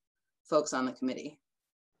to folks on the committee.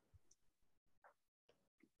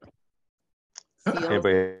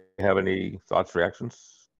 Anybody have any thoughts,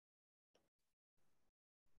 reactions?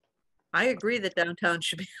 I agree that downtown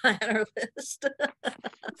should be on our list.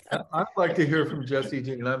 I'd like to hear from Jessie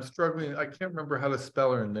Dean. I'm struggling. I can't remember how to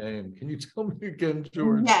spell her name. Can you tell me again,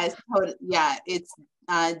 George? Yes, yeah, it's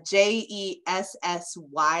Jessye.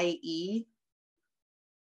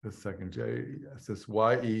 A second,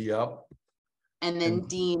 Jessye, yep. And then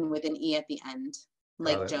Dean with an E at the end,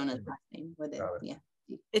 like Jonah's last name with it. Yeah.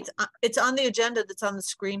 It's on the agenda that's on the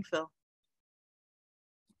screen, Phil.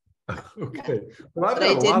 Okay. Well, But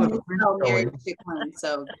I didn't spell Mary Chickman,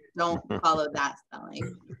 so don't follow that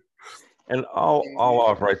spelling. And I'll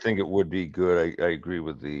offer, I think it would be good. I agree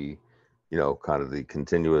with the, kind of the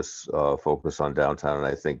continuous focus on downtown. And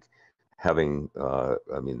I think having,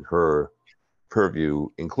 her purview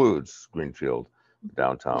includes Greenfield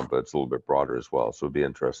downtown, but it's a little bit broader as well. So it'd be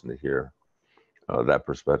interesting to hear that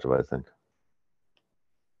perspective, I think.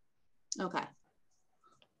 Okay.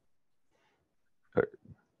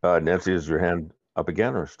 Nancy, is your hand up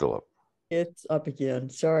again or still up? It's up again.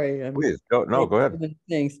 Sorry. Please, go ahead.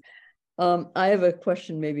 Thanks. I have a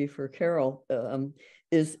question maybe for Carol.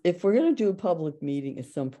 Is if we're going to do a public meeting at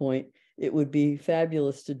some point, it would be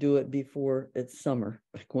fabulous to do it before it's summer,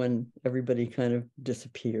 like when everybody kind of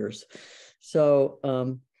disappears.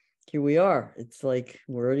 So here we are. It's like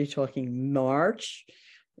we're already talking March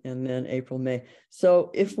and then April, May. So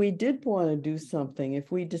if we did want to do something,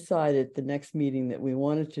 if we decided the next meeting that we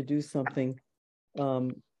wanted to do something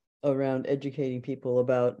around educating people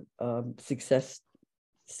about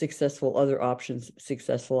successful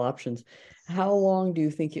options, how long do you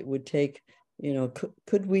think it would take?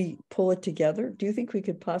 Could we pull it together? Do you think we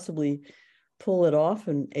could possibly pull it off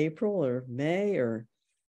in April or May, or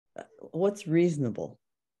what's reasonable?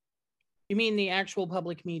 You mean the actual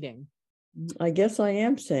public meeting? I guess I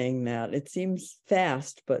am saying that. It seems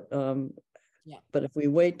fast, but yeah. But if we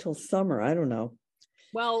wait till summer, I don't know.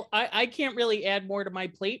 Well, I can't really add more to my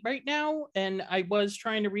plate right now, and I was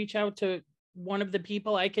trying to reach out to one of the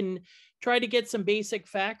people. I can try to get some basic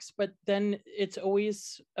facts, but then it's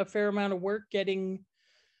always a fair amount of work getting,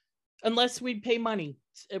 unless we pay money,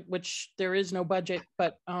 which there is no budget,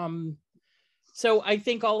 but so I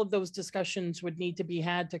think all of those discussions would need to be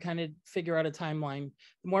had to kind of figure out a timeline.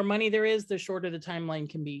 The more money there is, the shorter the timeline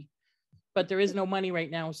can be, but there is no money right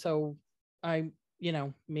now. So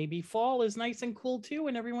maybe fall is nice and cool too,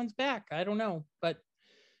 and everyone's back. I don't know, but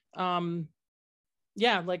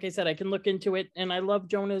yeah, like I said, I can look into it. And I love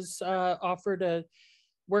Jonah's offer to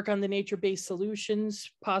work on the nature-based solutions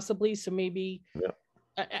possibly. So maybe,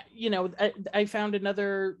 I found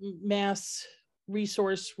another Mass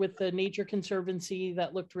resource with the Nature Conservancy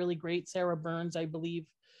that looked really great. Sarah Burns, I believe,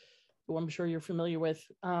 who I'm sure you're familiar with.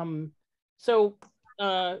 Yeah,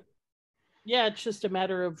 it's just a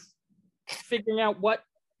matter of figuring out what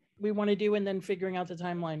we want to do and then figuring out the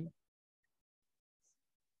timeline.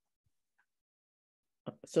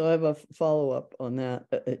 So I have a follow-up on that.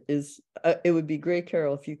 It would be great,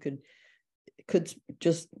 Carol, if you could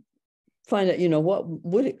just find out, what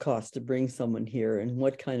would it cost to bring someone here and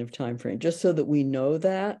what kind of time frame, just so that we know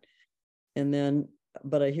that. And then,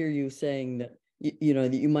 but I hear you saying that, you know,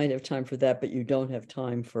 that you might have time for that, but you don't have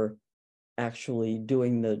time for actually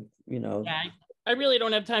doing the, you know. Yeah, I really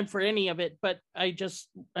don't have time for any of it, but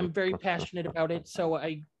I'm very passionate about it. So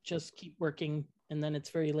I just keep working, and then it's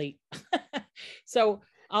very late. So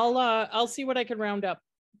I'll see what I can round up.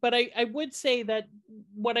 But I would say that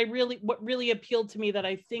what really appealed to me that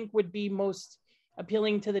I think would be most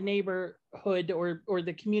appealing to the neighborhood or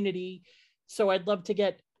the community. So I'd love to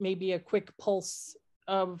get maybe a quick pulse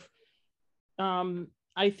of,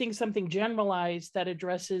 I think something generalized that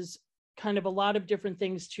addresses kind of a lot of different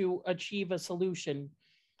things to achieve a solution.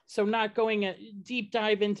 So not going a deep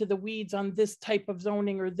dive into the weeds on this type of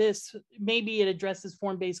zoning or this, maybe it addresses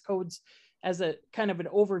form-based codes as a kind of an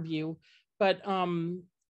overview, but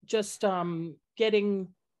just getting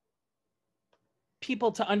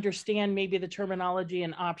people to understand maybe the terminology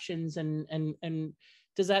and options and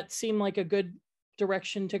does that seem like a good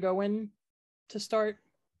direction to go in to start?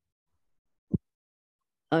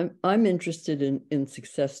 I'm interested in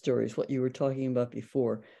success stories, what you were talking about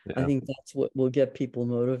before. Yeah. I think that's what will get people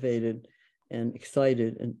motivated and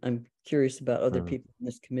excited. And I'm curious about other people in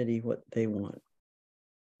this committee, what they want.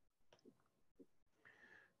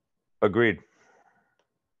 Agreed.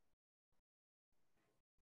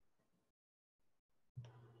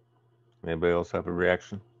 Anybody else have a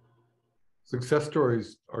reaction? Success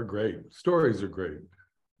stories are great. Stories are great.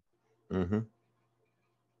 Mm-hmm.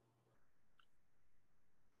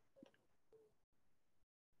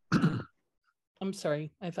 I'm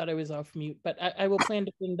sorry, I thought I was off mute, but I will plan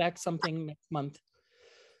to bring back something next month.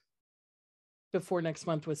 Before next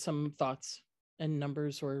month with some thoughts and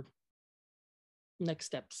numbers or next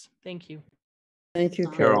steps. Thank you. Thank you,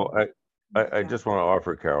 Carol. I just want to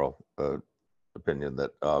offer Carol opinion that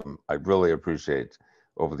I really appreciate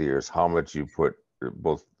over the years how much you put,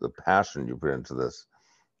 both the passion you put into this,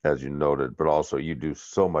 as you noted, but also you do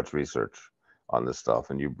so much research on this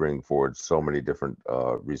stuff and you bring forward so many different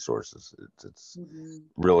resources. It's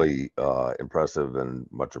really impressive and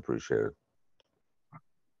much appreciated.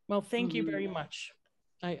 Well, thank you very much.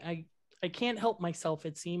 I can't help myself,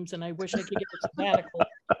 it seems, and I wish I could get a sabbatical.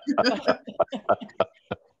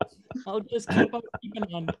 I'll just keep on keeping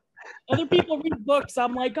on. Other people read books.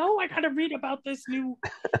 I'm like, oh, I gotta read about this new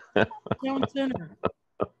town center.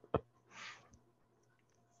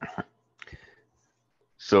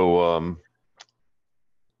 So,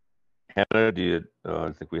 Hannah, do you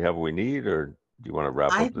think we have what we need, or do you want to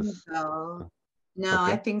wrap I up this? think so. No,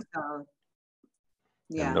 Okay. I think so.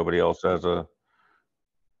 Yeah. And nobody else has a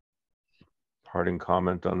parting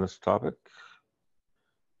comment on this topic?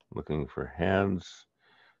 Looking for hands,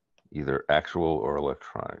 either actual or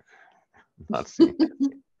electronic. Not seeing.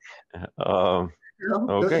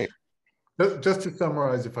 Okay. Just to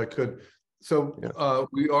summarize, if I could. So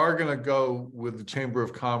we are going to go with the Chamber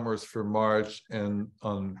of Commerce for March, and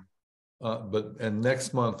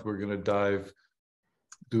next month we're going to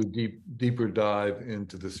do a deeper dive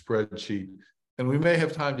into the spreadsheet, and we may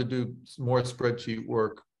have time to do some more spreadsheet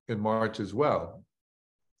work in March as well.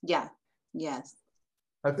 Yeah. Yes.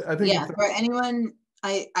 I think for anyone,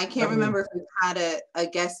 I can't remember if we've had a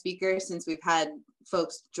guest speaker since we've had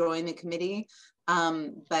folks join the committee.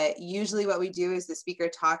 But usually what we do is the speaker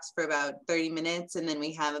talks for about 30 minutes and then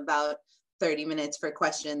we have about 30 minutes for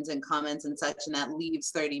questions and comments and such, and that leaves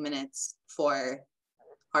 30 minutes for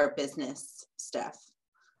our business stuff.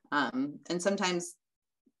 And sometimes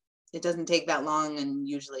it doesn't take that long, and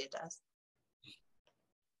usually it does.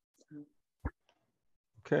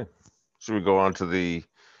 Okay. Should we go on to the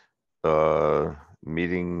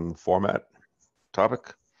meeting format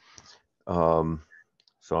topic? So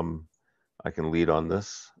I can lead on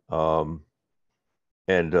this. And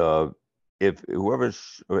if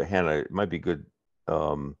whoever's, Hannah, it might be good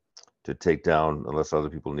to take down, unless other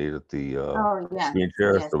people need it, the screen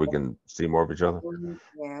share, so we can see more of each other. Thank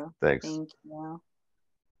you. Thanks. Thank you.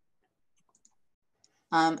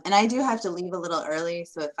 And I do have to leave a little early,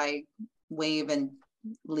 so if I wave and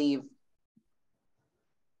leave,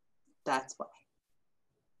 that's why.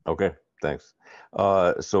 Okay, thanks.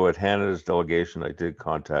 So at Hannah's delegation, I did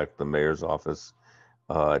contact the mayor's office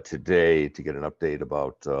today to get an update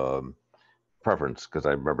about preference, because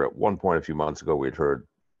I remember at one point a few months ago we'd heard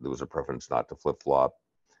there was a preference not to flip-flop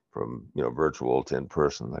from virtual to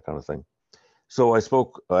in-person, that kind of thing. So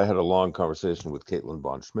I had a long conversation with Caitlin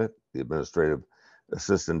Bond-Schmidt, the administrative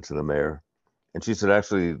assistant to the mayor, and she said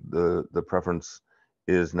actually the preference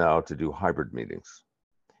is now to do hybrid meetings.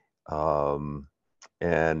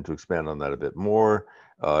 And to expand on that a bit more,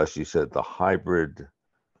 she said the hybrid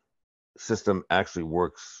system actually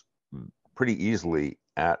works pretty easily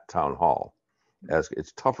at town hall. as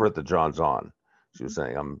it's tougher at the John's On. She was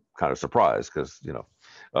saying, I'm kind of surprised because, you know,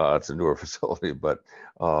 it's a newer facility, but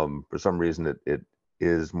for some reason it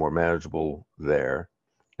is more manageable there.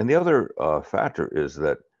 And the other factor is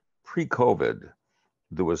that pre-COVID,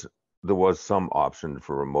 there was some option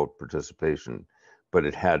for remote participation, but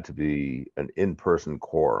it had to be an in-person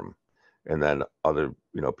quorum, and then other,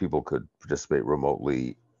 you know, people could participate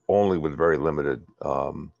remotely only with very limited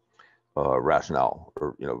rationale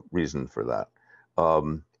or, you know, reason for that.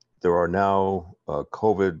 There are now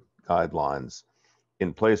COVID guidelines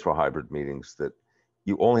in place for hybrid meetings that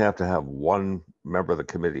you only have to have one member of the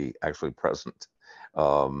committee actually present,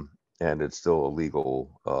 and it's still a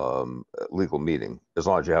legal meeting as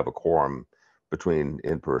long as you have a quorum between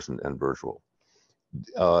in-person and virtual.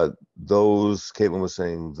 Caitlin was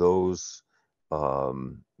saying those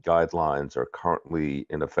guidelines are currently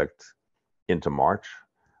in effect into March,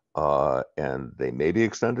 and they may be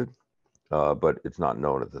extended, but it's not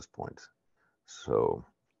known at this point. So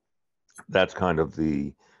that's kind of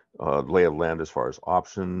the lay of land as far as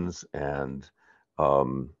options. And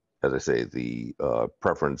as I say, the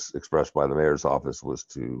preference expressed by the mayor's office was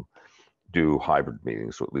to do hybrid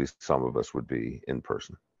meetings, so at least some of us would be in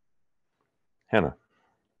person. Hannah.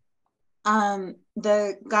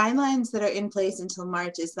 The guidelines that are in place until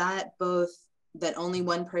March, is that both that only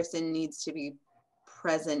one person needs to be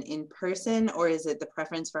present in person, or is it the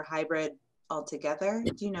preference for hybrid altogether?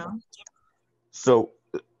 Do you know? So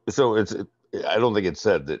it's, I don't think it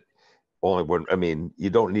said that only one. I mean, you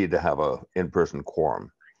don't need to have a in-person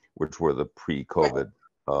quorum, which were the pre-COVID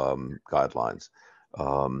guidelines.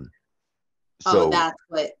 That's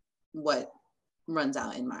what runs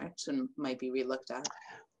out in March and might be relooked at.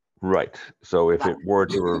 Right. So if it were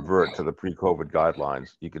to revert to the pre-COVID guidelines,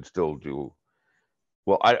 you could still do,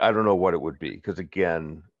 well, I don't know what it would be, because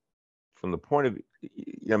again, from the point of,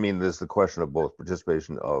 I mean, there's the question of both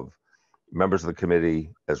participation of members of the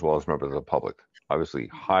committee as well as members of the public. Obviously,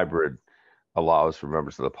 hybrid allows for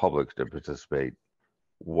members of the public to participate,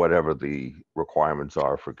 whatever the requirements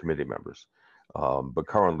are for committee members. But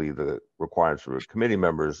currently, the requirements for committee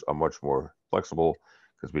members are much more flexible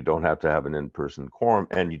because we don't have to have an in-person quorum,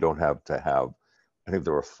 and you don't have to have, I think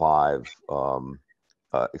there are 5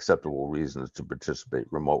 acceptable reasons to participate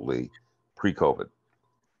remotely pre-COVID.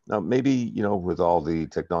 Now, maybe, you know, with all the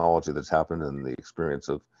technology that's happened and the experience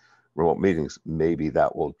of remote meetings, maybe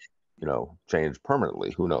that will, you know, change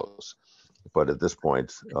permanently. Who knows? But at this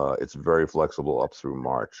point, it's very flexible up through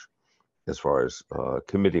March as far as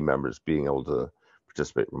committee members being able to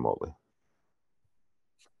participate remotely.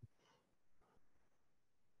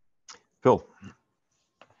 Phil.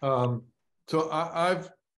 So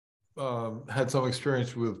I've had some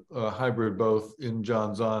experience with hybrid both in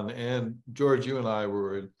John's On, and George, you and I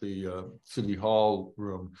were at the City Hall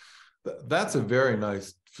room. That's a very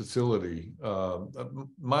nice facility.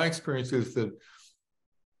 My experience is that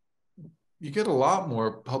you get a lot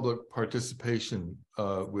more public participation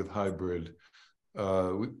with hybrid.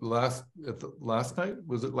 Last night,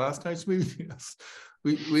 was it last night's meeting? Yes.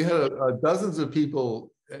 We had dozens of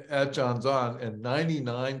people at John's On and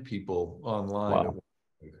 99 people online.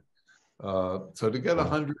 Wow. So to get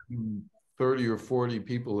 130 or 40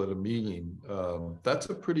 people at a meeting, that's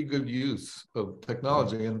a pretty good use of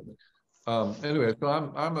technology. And anyway, so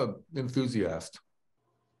I'm an enthusiast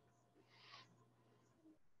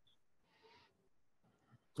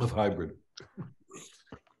of hybrid.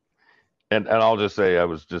 And I'll just say, I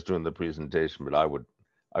was just doing the presentation, but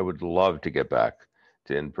I would love to get back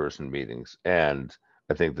to in-person meetings, and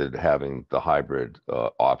I think that having the hybrid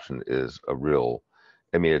option is a real,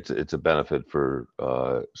 I mean, it's a benefit for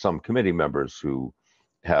some committee members who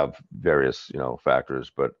have various, you know,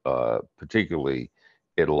 factors, but particularly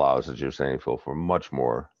it allows, as you're saying, Phil, for much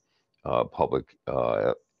more public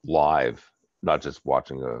live, not just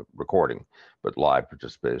watching a recording, but live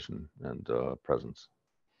participation and presence.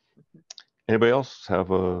 Anybody else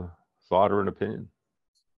have a thought or an opinion?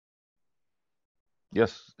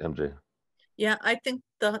 Yes, MJ. Yeah, I think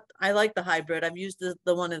I like the hybrid. I've used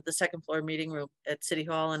the one at the second floor meeting room at City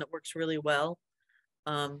Hall, and it works really well.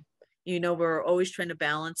 You know, we're always trying to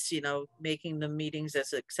balance, you know, making the meetings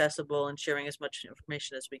as accessible and sharing as much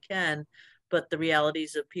information as we can, but the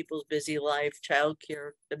realities of people's busy life,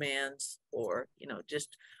 childcare demands, or, you know,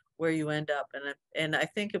 just where you end up. And I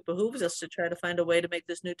think it behooves us to try to find a way to make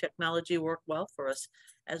this new technology work well for us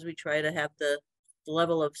as we try to have the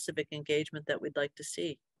level of civic engagement that we'd like to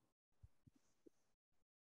see.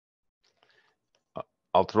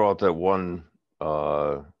 I'll throw out that one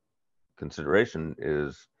consideration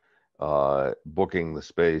is booking the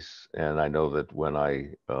space. And I know that when I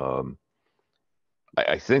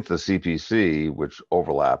I think the CPC, which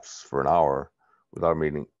overlaps for an hour with our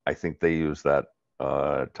meeting, I think they use that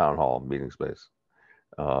town hall meeting space.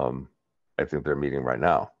 I think they're meeting right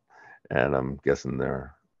now, and I'm guessing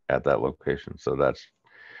they're at that location. So that's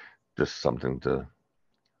just something to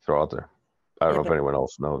throw out there. I don't know if anyone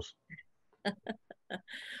else knows.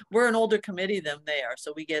 We're an older committee than they are,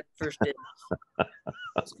 so we get first dibs.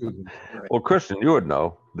 Well, Christian, you would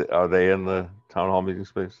know. Are they in the town hall meeting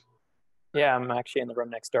space? Yeah, I'm actually in the room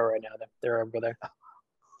next door right now. They're over there.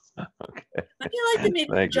 Okay. And you like to meet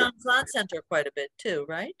Thank you. John's Lawn Center quite a bit too,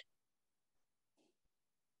 right?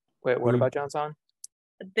 Wait, what about John's On?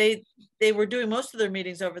 They were doing most of their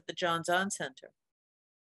meetings over at the John's On Center.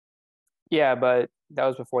 Yeah, but that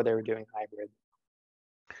was before they were doing hybrid.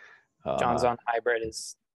 John's On hybrid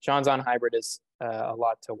is a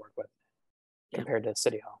lot to work with compared to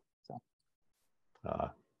City Hall.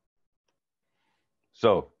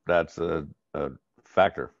 So that's a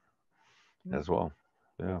factor as well.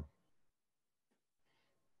 Yeah.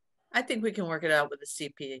 I think we can work it out with the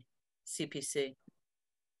CPC.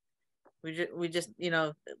 We just, you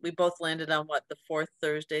know, we both landed on what, the 4th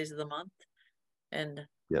Thursdays of the month, and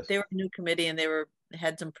yes, they were a new committee and they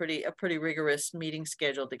had a pretty rigorous meeting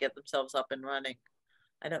schedule to get themselves up and running.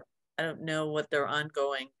 I don't know what their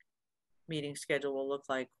ongoing meeting schedule will look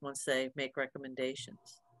like once they make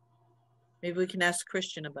recommendations. Maybe we can ask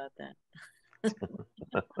Christian about that.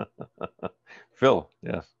 Phil,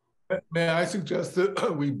 yes. May I suggest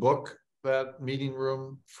that we book that meeting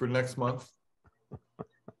room for next month?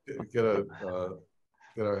 Get ahead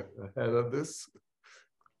of this.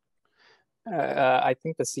 I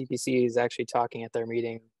think the CPC is actually talking at their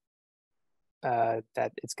meeting that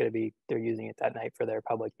they're using it that night for their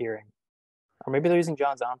public hearing, or maybe they're using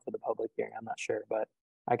John's On for the public hearing. I'm not sure, but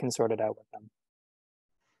I can sort it out with them.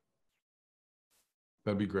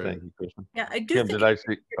 That'd be great. Thank you, Christian. Yeah, I do Kim, think if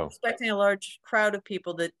you're expecting a large crowd of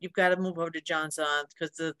people, that you've got to move over to John's On, because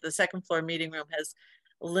the second floor meeting room has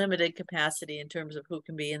limited capacity in terms of who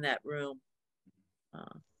can be in that room.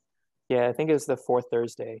 Yeah, I think it was the 4th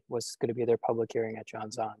Thursday was going to be their public hearing at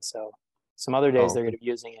John's On. So some other days they're going to be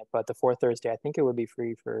using it, but the 4th Thursday, I think it would be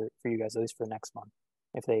free for you guys, at least for next month,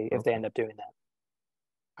 if they end up doing that.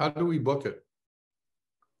 How do we book it?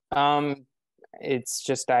 It's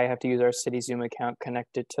just I have to use our city Zoom account,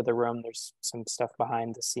 connect it to the room. There's some stuff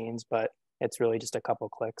behind the scenes, but it's really just a couple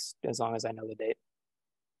clicks as long as I know the date.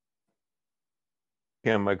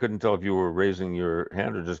 Kim, I couldn't tell if you were raising your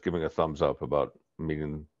hand or just giving a thumbs up about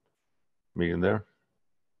meeting there.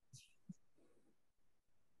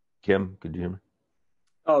 Kim, could you hear me?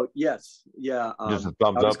 Oh, yes. Yeah. Just a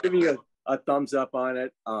thumbs up? I was giving you a thumbs up on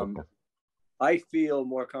it. Okay. I feel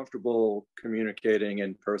more comfortable communicating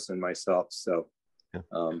in person myself. So yeah.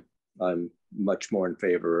 I'm much more in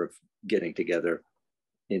favor of getting together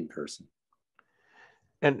in person.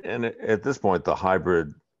 And at this point, the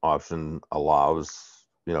hybrid option allows,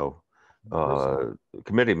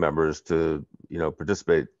 committee members to,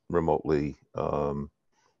 participate remotely.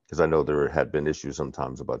 Because I know there had been issues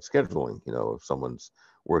sometimes about scheduling, if someone's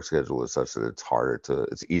work schedule is such that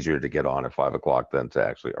it's easier to get on at 5 o'clock than to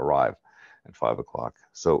actually arrive at 5 o'clock.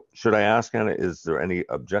 So should I ask, Anna, is there any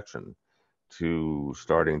objection to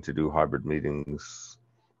starting to do hybrid meetings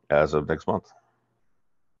as of next month?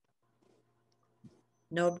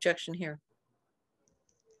 No objection here.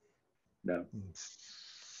 No.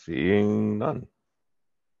 Seeing none.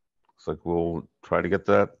 Looks like we'll try to get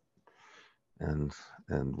that, and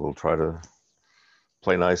we'll try to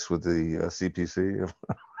play nice with the CPC.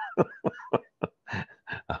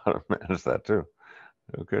 How to manage that too.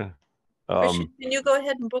 Okay. Christian, can you go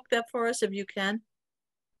ahead and book that for us if you can?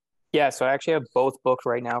 Yeah, so I actually have both booked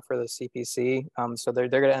right now for the CPC. So they're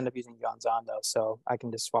going to end up using John's On though, so I can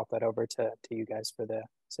just swap that over to you guys for the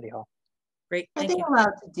City Hall. Great. Are they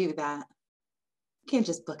allowed to do that? You can't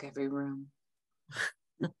just book every room.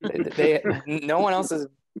 No one else has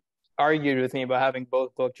argued with me about having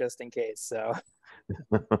both booked just in case. So.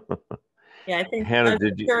 Yeah, I think Hannah,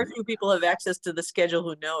 a few people have access to the schedule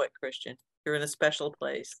who know it, Christian. You're in a special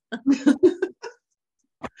place.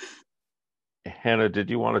 Hannah, did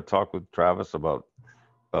you want to talk with Travis about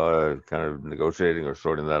kind of negotiating or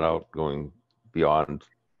sorting that out going beyond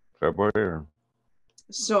February? Or?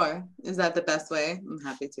 Sure. Is that the best way? I'm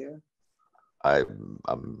happy to. I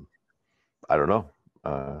don't know.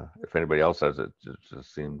 If anybody else has it, it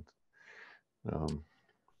just seemed.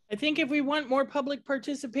 I think if we want more public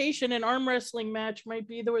participation, an arm wrestling match might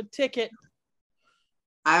be the ticket.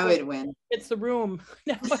 I would win. It's the room.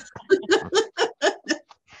 Yes,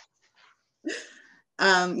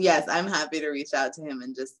 I'm happy to reach out to him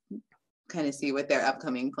and just kind of see what their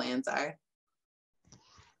upcoming plans are.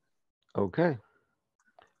 Okay.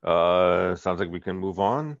 Sounds like we can move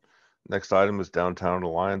on. Next item is Downtown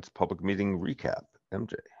Alliance Public Meeting Recap.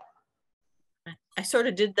 MJ. I sort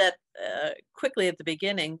of did that quickly at the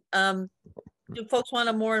beginning. Do folks want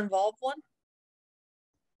a more involved one?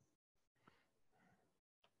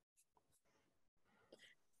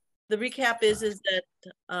 The recap is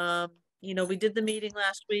that you know, we did the meeting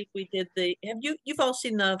last week. We did the you've all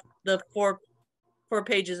seen the four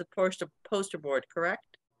pages of poster board,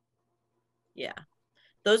 correct? Yeah,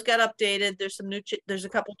 those got updated. There's some new there's a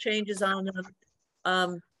couple changes on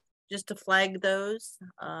them. Just to flag those,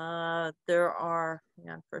 there are, hang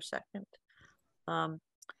on for a second.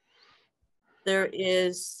 There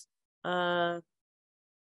is okay.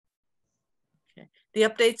 The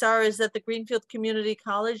updates is that the Greenfield Community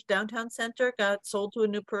College Downtown Center got sold to a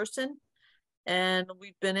new person, and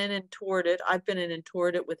we've been in and toured it. I've been in and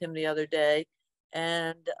toured it with him the other day,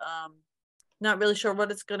 and not really sure what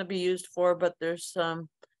it's going to be used for, but there's some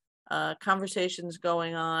conversations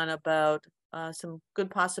going on about some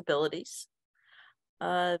good possibilities.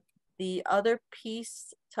 The other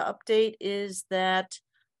piece to update is that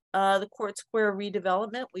the Court Square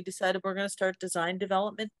redevelopment, we decided we're going to start design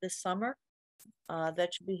development this summer.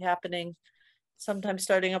 That should be happening sometime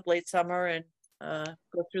starting up late summer and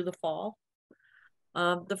go through the fall.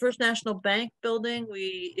 The First National Bank building,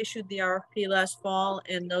 we issued the RFP last fall,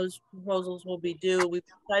 and those proposals will be due. We've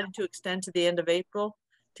decided to extend to the end of April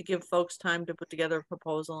to give folks time to put together a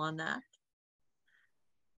proposal on that.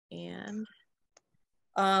 And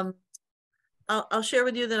I'll share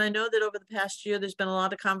with you that I know that over the past year, there's been a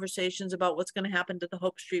lot of conversations about what's going to happen to the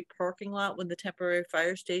Hope Street parking lot when the temporary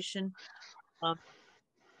fire station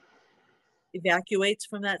evacuates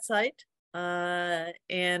from that site.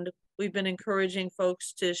 And we've been encouraging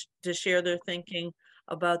folks to share their thinking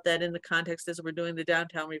about that in the context as we're doing the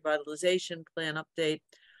downtown revitalization plan update.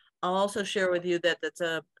 I'll also share with you that that's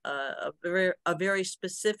a very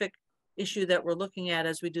specific issue that we're looking at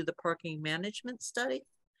as we do the parking management study.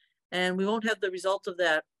 And we won't have the results of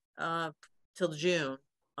that till June,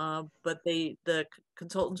 but the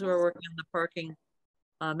consultants who are working on the parking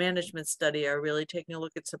management study are really taking a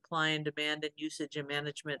look at supply and demand and usage and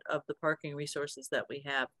management of the parking resources that we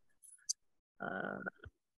have.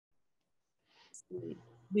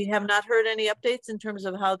 We have not heard any updates in terms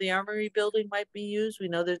of how the Armory building might be used. We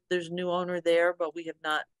know that there's a new owner there, but we've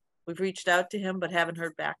reached out to him, but haven't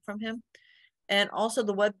heard back from him. And also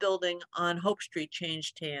the web building on Hope Street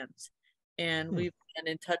changed hands. And we've been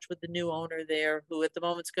in touch with the new owner there, who at the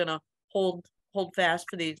moment is gonna hold fast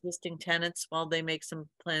for the existing tenants while they make some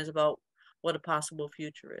plans about what a possible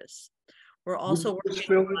future is. We're also which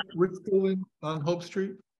building on Hope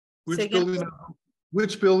Street? Which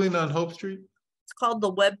building on Hope Street? It's called the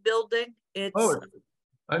web building. It's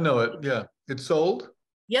I know it. Yeah, it's sold.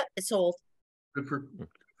 Yep, it's sold. Good for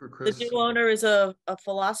Chris. The new owner is a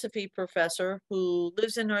philosophy professor who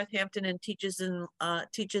lives in Northampton and teaches in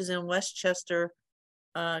Westchester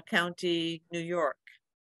County, New York.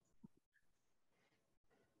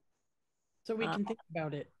 So we can think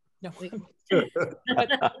about it. No,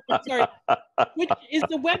 but, sorry. Which is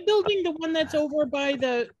the web building the one that's over by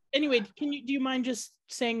the? Anyway, do you mind just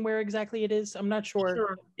saying where exactly it is? I'm not sure.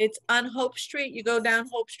 Sure. It's on Hope Street. You go down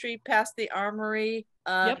Hope Street past the Armory,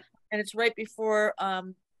 and it's right before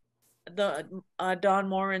the Don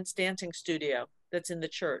Moran's dancing studio that's in the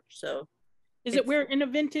church. So, is it where In a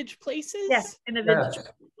Vintage Places? Yes, In a Vintage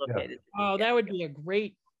Places located. Oh, that would be a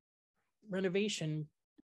great renovation.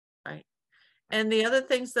 Right. And the other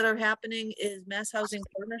things that are happening is Mass Housing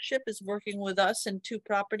Partnership is working with us and 2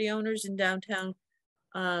 property owners in downtown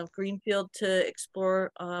Greenfield to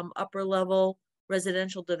explore upper level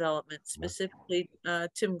residential development, specifically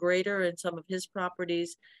Tim Grader and some of his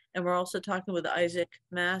properties. And we're also talking with Isaac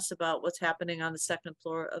Mass about what's happening on the 2nd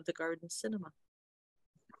floor of the Garden Cinema.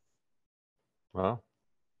 Wow.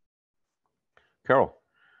 Carol.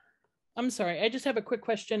 I'm sorry, I just have a quick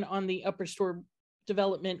question on the upper store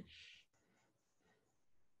development.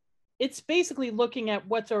 It's basically looking at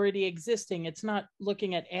what's already existing. It's not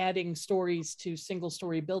looking at adding stories to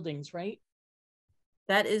single-story buildings, right?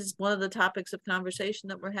 That is one of the topics of conversation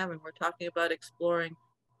that we're having. We're talking about exploring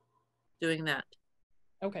doing that.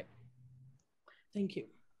 Okay. Thank you.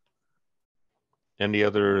 Any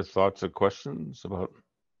other thoughts or questions about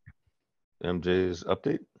MJ's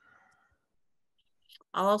update?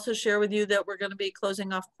 I'll also share with you that we're going to be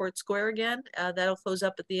closing off Court Square again. That'll close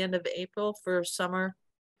up at the end of April for summer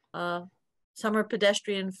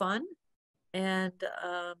pedestrian fun, and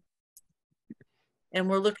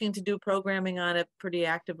we're looking to do programming on it pretty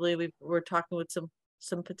actively. We're talking with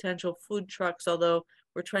some potential food trucks, although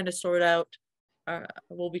we're trying to sort out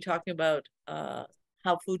we'll be talking about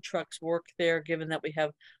how food trucks work there, given that we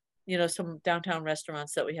have, you know, some downtown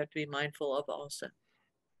restaurants that we have to be mindful of also.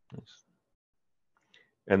 Nice.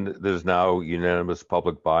 And there's now unanimous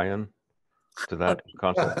public buy-in to that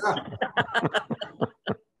concept.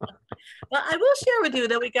 Well, I will share with you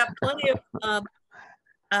that we got plenty of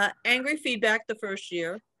angry feedback the first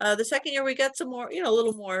year. The second year we got some more, you know, a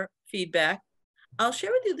little more feedback. I'll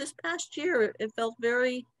share with you this past year, it felt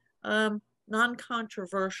very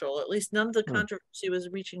non-controversial. At least none of the controversy was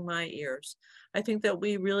reaching my ears. I think that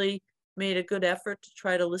we really made a good effort to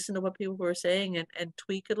try to listen to what people were saying and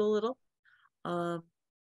tweak it a little. I'm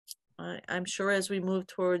sure as we move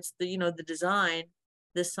towards the, you know, the design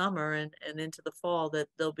this summer and into the fall, that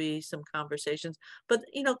there'll be some conversations. But,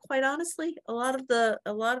 you know, quite honestly, a lot of the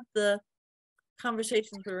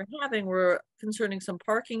conversations we were having were concerning some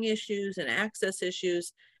parking issues and access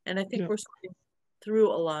issues. And I think we're sorting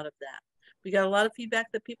through a lot of that. We got a lot of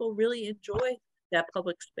feedback that people really enjoy that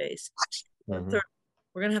public space. Third,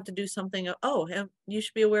 we're going to have to do something. Oh, and you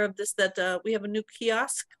should be aware of this, that we have a new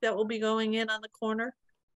kiosk that will be going in on the corner.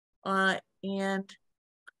 And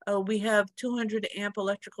we have 200 amp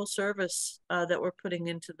electrical service that we're putting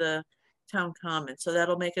into the town common. So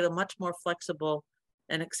that'll make it a much more flexible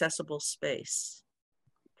and accessible space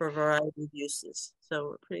for a variety of uses. So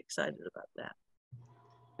we're pretty excited about that.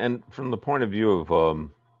 And from the point of view of,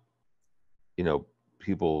 you know,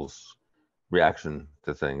 people's reaction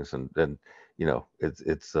to things, and you know,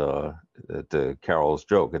 it's to Carol's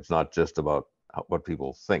joke, it's not just about what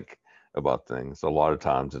people think about things. A lot of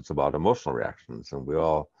times it's about emotional reactions, and we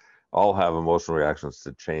all have emotional reactions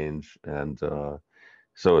to change, and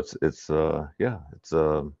so it's a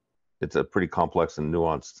pretty complex and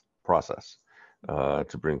nuanced process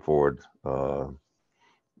to bring forward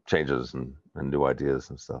changes and new ideas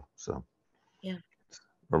and stuff. So yeah,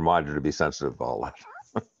 a reminder to be sensitive to all that.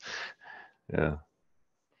 Yeah.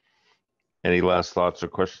 Any last thoughts or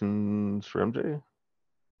questions for MJ?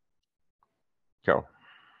 Carol.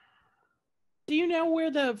 Do you know where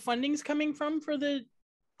the funding's coming from for the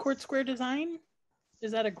Court Square design?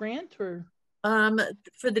 Is that a grant or?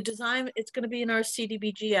 For the design, it's going to be in our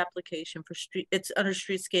CDBG application for street. It's under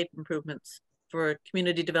streetscape improvements for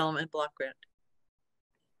community development block grant.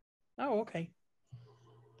 Oh, okay.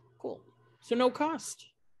 Cool. So no cost.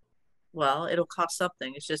 Well, it'll cost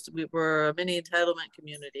something. It's just we're a mini entitlement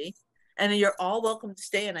community, and you're all welcome to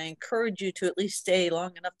stay. And I encourage you to at least stay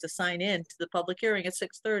long enough to sign in to the public hearing at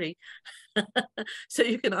 6:30, so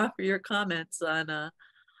you can offer your comments on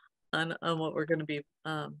what we're going to be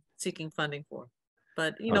seeking funding for.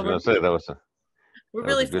 But you know, I was going to say we're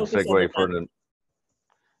really good focused segue on for an.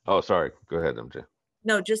 Oh, sorry. Go ahead, MJ.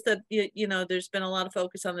 No, just that you know, there's been a lot of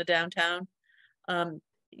focus on the downtown.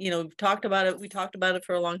 You know, we've talked about it. We talked about it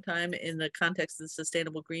for a long time in the context of the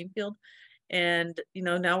sustainable Greenfield, and you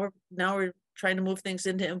know, now we're trying to move things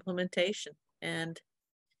into implementation, and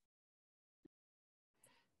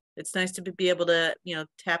it's nice to be able to, you know,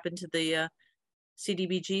 tap into the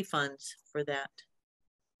CDBG funds for that.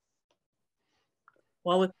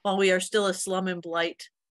 While we are still a slum and blight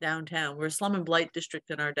downtown, we're a slum and blight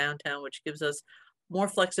district in our downtown, which gives us more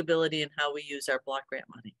flexibility in how we use our block grant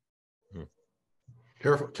money.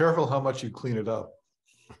 Careful how much you clean it up.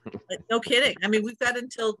 No kidding. I mean, we've got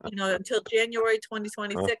until January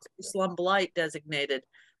 2026 slum blight designated.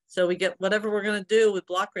 So we get whatever we're going to do with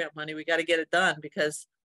block grant money, we got to get it done, because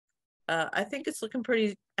I think it's looking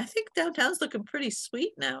pretty. I think downtown's looking pretty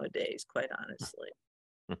sweet nowadays, quite honestly.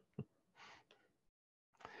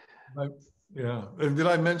 Yeah, and did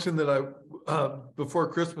I mention that I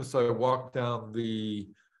before Christmas I walked down the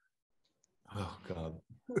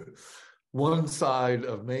one side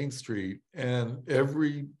of Main Street, and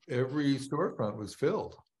every storefront was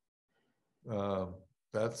filled.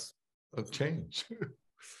 That's a change.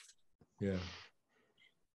 Yeah.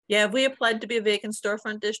 Yeah, if we applied to be a vacant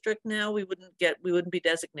storefront district now, we wouldn't be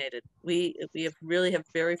designated. We really have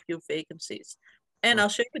very few vacancies. And I'll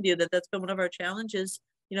share with you that that's been one of our challenges,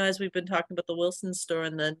 you know, as we've been talking about the Wilson store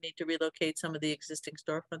and the need to relocate some of the existing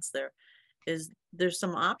storefronts there, is there's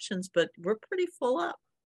some options, but we're pretty full up.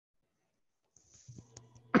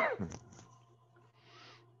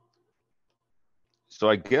 So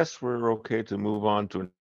I guess we're okay to move on to,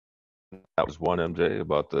 that was one, MJ,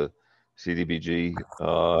 about the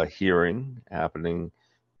CDBG hearing happening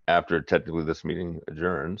after technically this meeting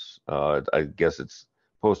adjourns. I guess it's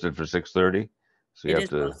posted for 6:30. So you have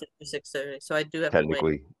to posted for 6:30. So I do have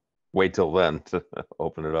technically to wait till then to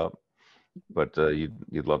open it up. But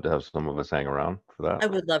you'd love to have some of us hang around for that. I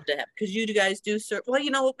would love to have, because you guys do serve. Well,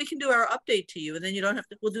 you know what, we can do our update to you, and then you don't have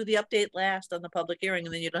to. We'll do the update last on the public hearing,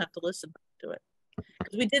 and then you don't have to listen to it.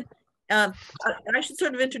 We did, I should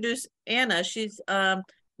sort of introduce Anna. She's my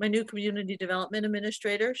new community development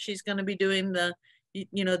administrator. She's going to be doing the,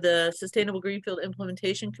 the Sustainable Greenfield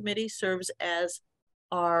Implementation Committee serves as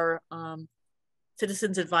our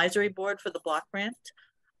Citizens Advisory Board for the block grant.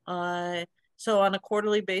 So on a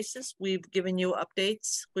quarterly basis, we've given you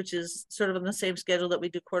updates, which is sort of on the same schedule that we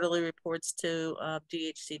do quarterly reports to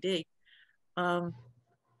DHCD.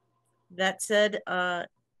 That said, did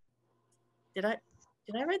I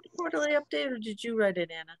write the quarterly update or did you write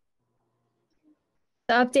it, Anna?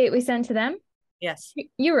 The update we sent to them? Yes.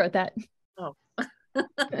 You wrote that. Oh. I'm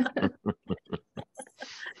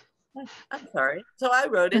sorry. So I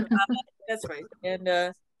wrote it. That's right. And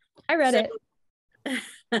I read it.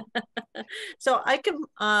 So I can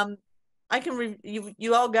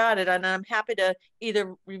you all got it, and I'm happy to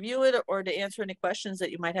either review it or to answer any questions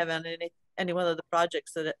that you might have on any one of the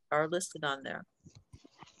projects that are listed on there.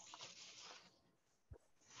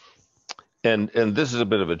 And this is a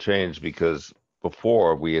bit of a change because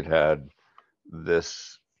before we had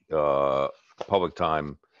this public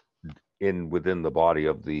time within the body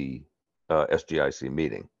of the SGIC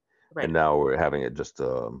meeting, right. And now we're having it just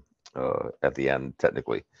at the end,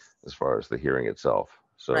 technically, as far as the hearing itself.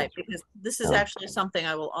 So, right, because this is actually something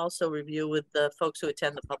I will also review with the folks who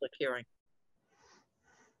attend the public hearing.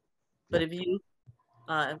 But if you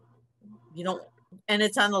don't, and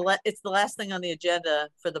it's on it's the last thing on the agenda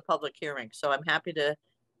for the public hearing. So I'm happy to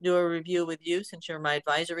do a review with you since you're my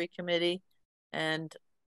advisory committee,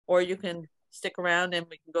 or you can stick around and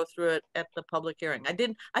we can go through it at the public hearing.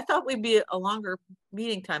 I thought we'd be a longer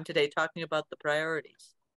meeting time today talking about the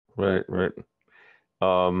priorities. Right.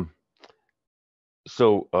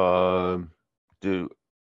 So I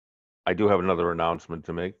do have another announcement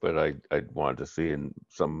to make, but I wanted to see, and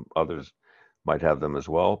some others might have them as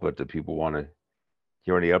well, but do people want to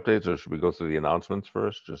hear any updates, or should we go through the announcements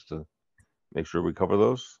first just to make sure we cover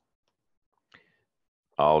those?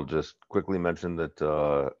 I'll just quickly mention that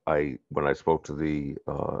when I spoke to the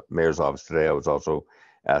mayor's office today, I was also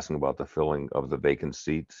asking about the filling of the vacant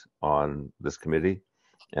seat on this committee,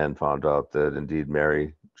 and found out that indeed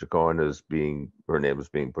Mary Jacoin her name is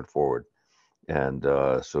being put forward. And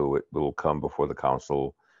so it will come before the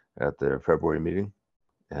council at their February meeting.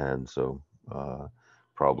 And so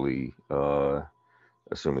probably,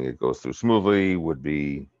 assuming it goes through smoothly, would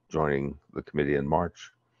be joining the committee in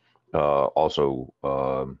March. Also,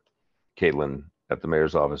 Caitlin at the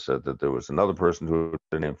mayor's office said that there was another person who put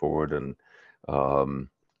their name forward, and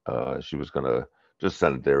she was going to just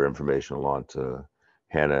send their information along to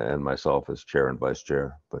Hannah and myself as chair and vice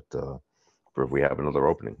chair, but for if we have another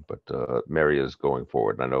opening. But Mary is going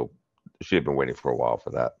forward. And I know she had been waiting for a while for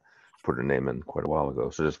that, put her name in quite a while ago.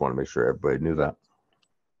 So just want to make sure everybody knew that.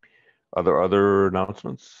 Are there other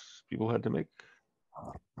announcements people had to make?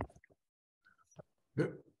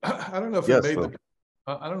 I don't know if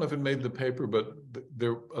I don't know if it made the paper, but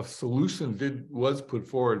a solution was put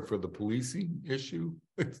forward for the policing issue.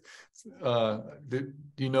 Do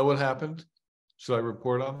you know what happened? Should I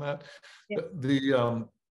report on that? Yeah.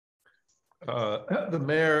 The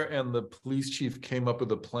mayor and the police chief came up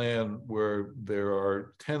with a plan where there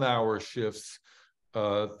are 10-hour shifts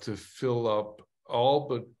to fill up all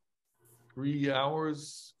but 3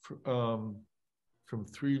 hours from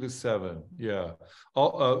 3 to 7. Yeah.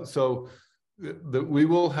 So we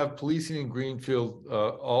will have policing in Greenfield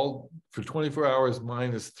all for 24 hours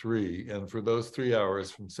minus 3, and for those 3 hours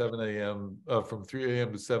from 7 a.m. From 3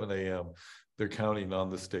 a.m. to 7 a.m. they're counting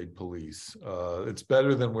on the state police. It's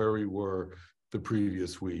better than where we were the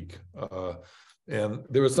previous week. And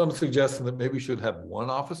there was some suggestion that maybe we should have one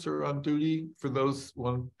officer on duty for those,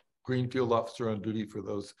 one Greenfield officer on duty for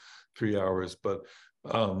those 3 hours. But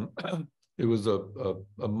it was a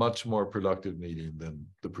much more productive meeting than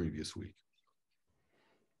the previous week.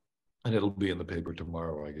 And it'll be in the paper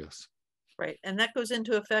tomorrow, I guess. Right, and that goes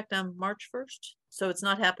into effect on March 1st? So it's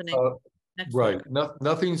not happening next right, week.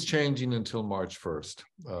 Nothing's changing until March 1st.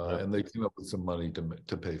 And they came up with some money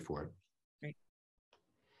to pay for it. Great.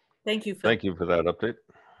 Thank you, Phil. Thank you for that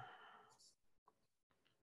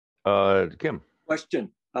update. Kim. Question.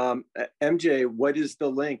 MJ, what is the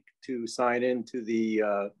link to sign into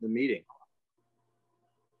the meeting?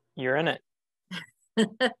 You're in it.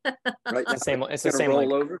 Right. It's the same roll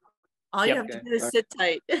link. over. All you have to do is sit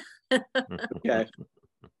tight. Okay.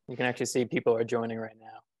 You can actually see people are joining right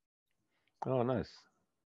now. Oh, nice.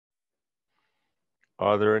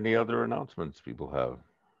 Are there any other announcements people have?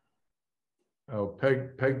 Oh,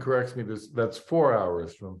 Peg corrects me. That's 4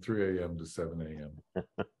 hours from 3 a.m. to 7 a.m.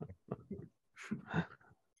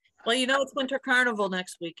 Well, you know, it's Winter Carnival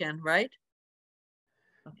next weekend, right?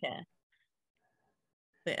 Okay.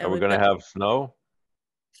 Are we going to have snow?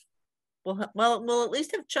 Well, we'll at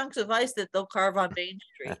least have chunks of ice that they'll carve on Main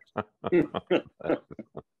Street.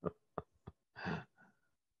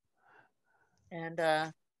 And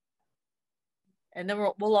then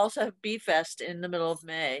we'll also have Bee Fest in the middle of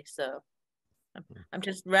May. So I'm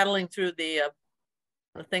just rattling through the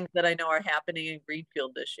things that I know are happening in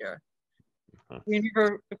Greenfield this year.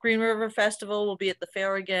 Green River Festival will be at the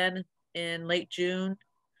fair again in late June.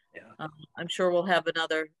 Yeah. I'm sure we'll have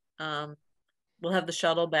another, we'll have the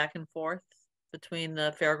shuttle back and forth between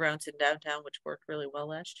the fairgrounds and downtown, which worked really well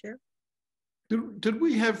last year. Did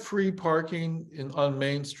we have free parking on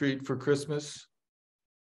Main Street for Christmas?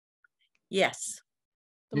 Yes.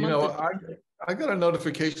 You know, I got a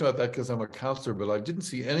notification about that because I'm a counselor, but I didn't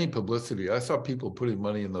see any publicity. I saw people putting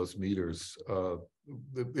money in those meters.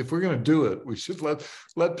 If we're going to do it, we should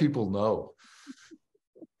let people know.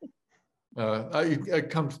 I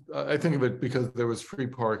think of it because there was free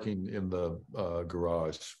parking in the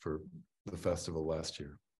garage for the festival last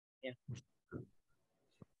year. Yeah.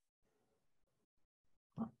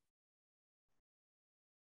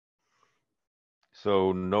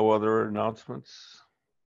 So no other announcements.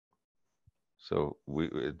 So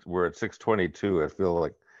we're at 6:22. I feel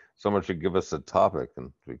like someone should give us a topic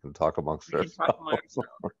and we can talk amongst ourselves.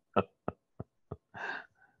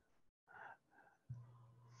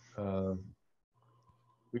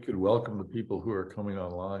 We could welcome the people who are coming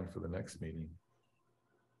online for the next meeting.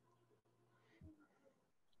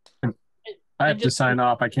 I have to sign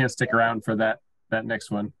off. I can't stick around for that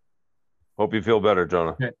next one. Hope you feel better,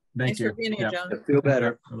 Jonah. Okay, Thanks for being here, Jonah. Feel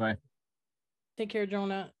better. Bye-bye. Take care,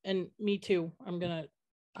 Jonah. And me too. I'm going to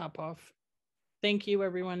hop off. Thank you,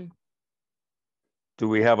 everyone. Do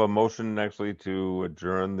we have a motion actually to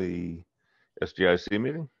adjourn the SGIC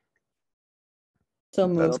meeting? So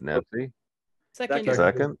moved. That's Nancy.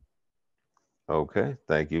 Second. Okay,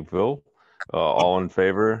 thank you, Phil. All in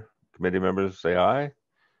favor? Committee members say aye.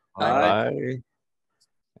 Aye.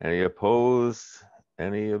 Any opposed?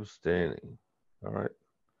 Any abstaining? All right.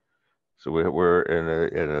 So we're in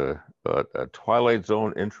a twilight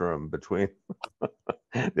zone interim between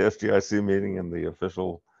the SGIC meeting and the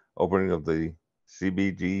official opening of the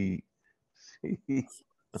CDBG. Thank you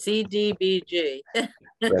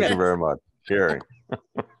very much. Hearing.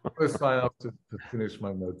 Let's sign up to finish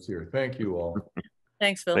my notes here. Thank you all.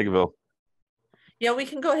 Thanks, Phil. Thank you, Phil. Yeah, we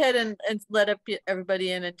can go ahead and let everybody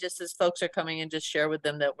in, and just as folks are coming in, just share with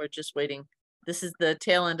them that we're just waiting. This is the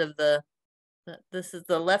tail end of this is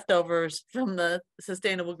the leftovers from the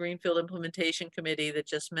Sustainable Greenfield Implementation Committee that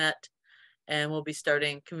just met, and we'll be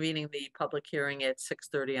convening the public hearing at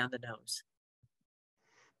 6:30 on the nose.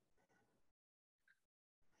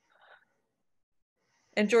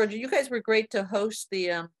 And George, you guys were great to host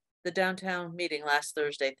the downtown meeting last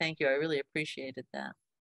Thursday. Thank you. I really appreciated that.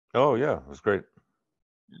 Oh yeah, it was great.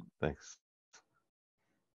 Thanks.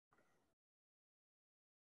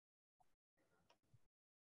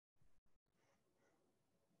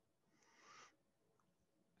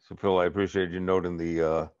 So Phil, I appreciate you noting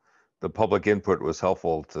the public input was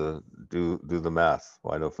helpful to do the math.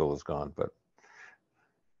 Well, I know Phil is gone, but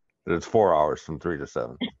it's 4 hours from 3 to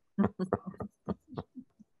 7.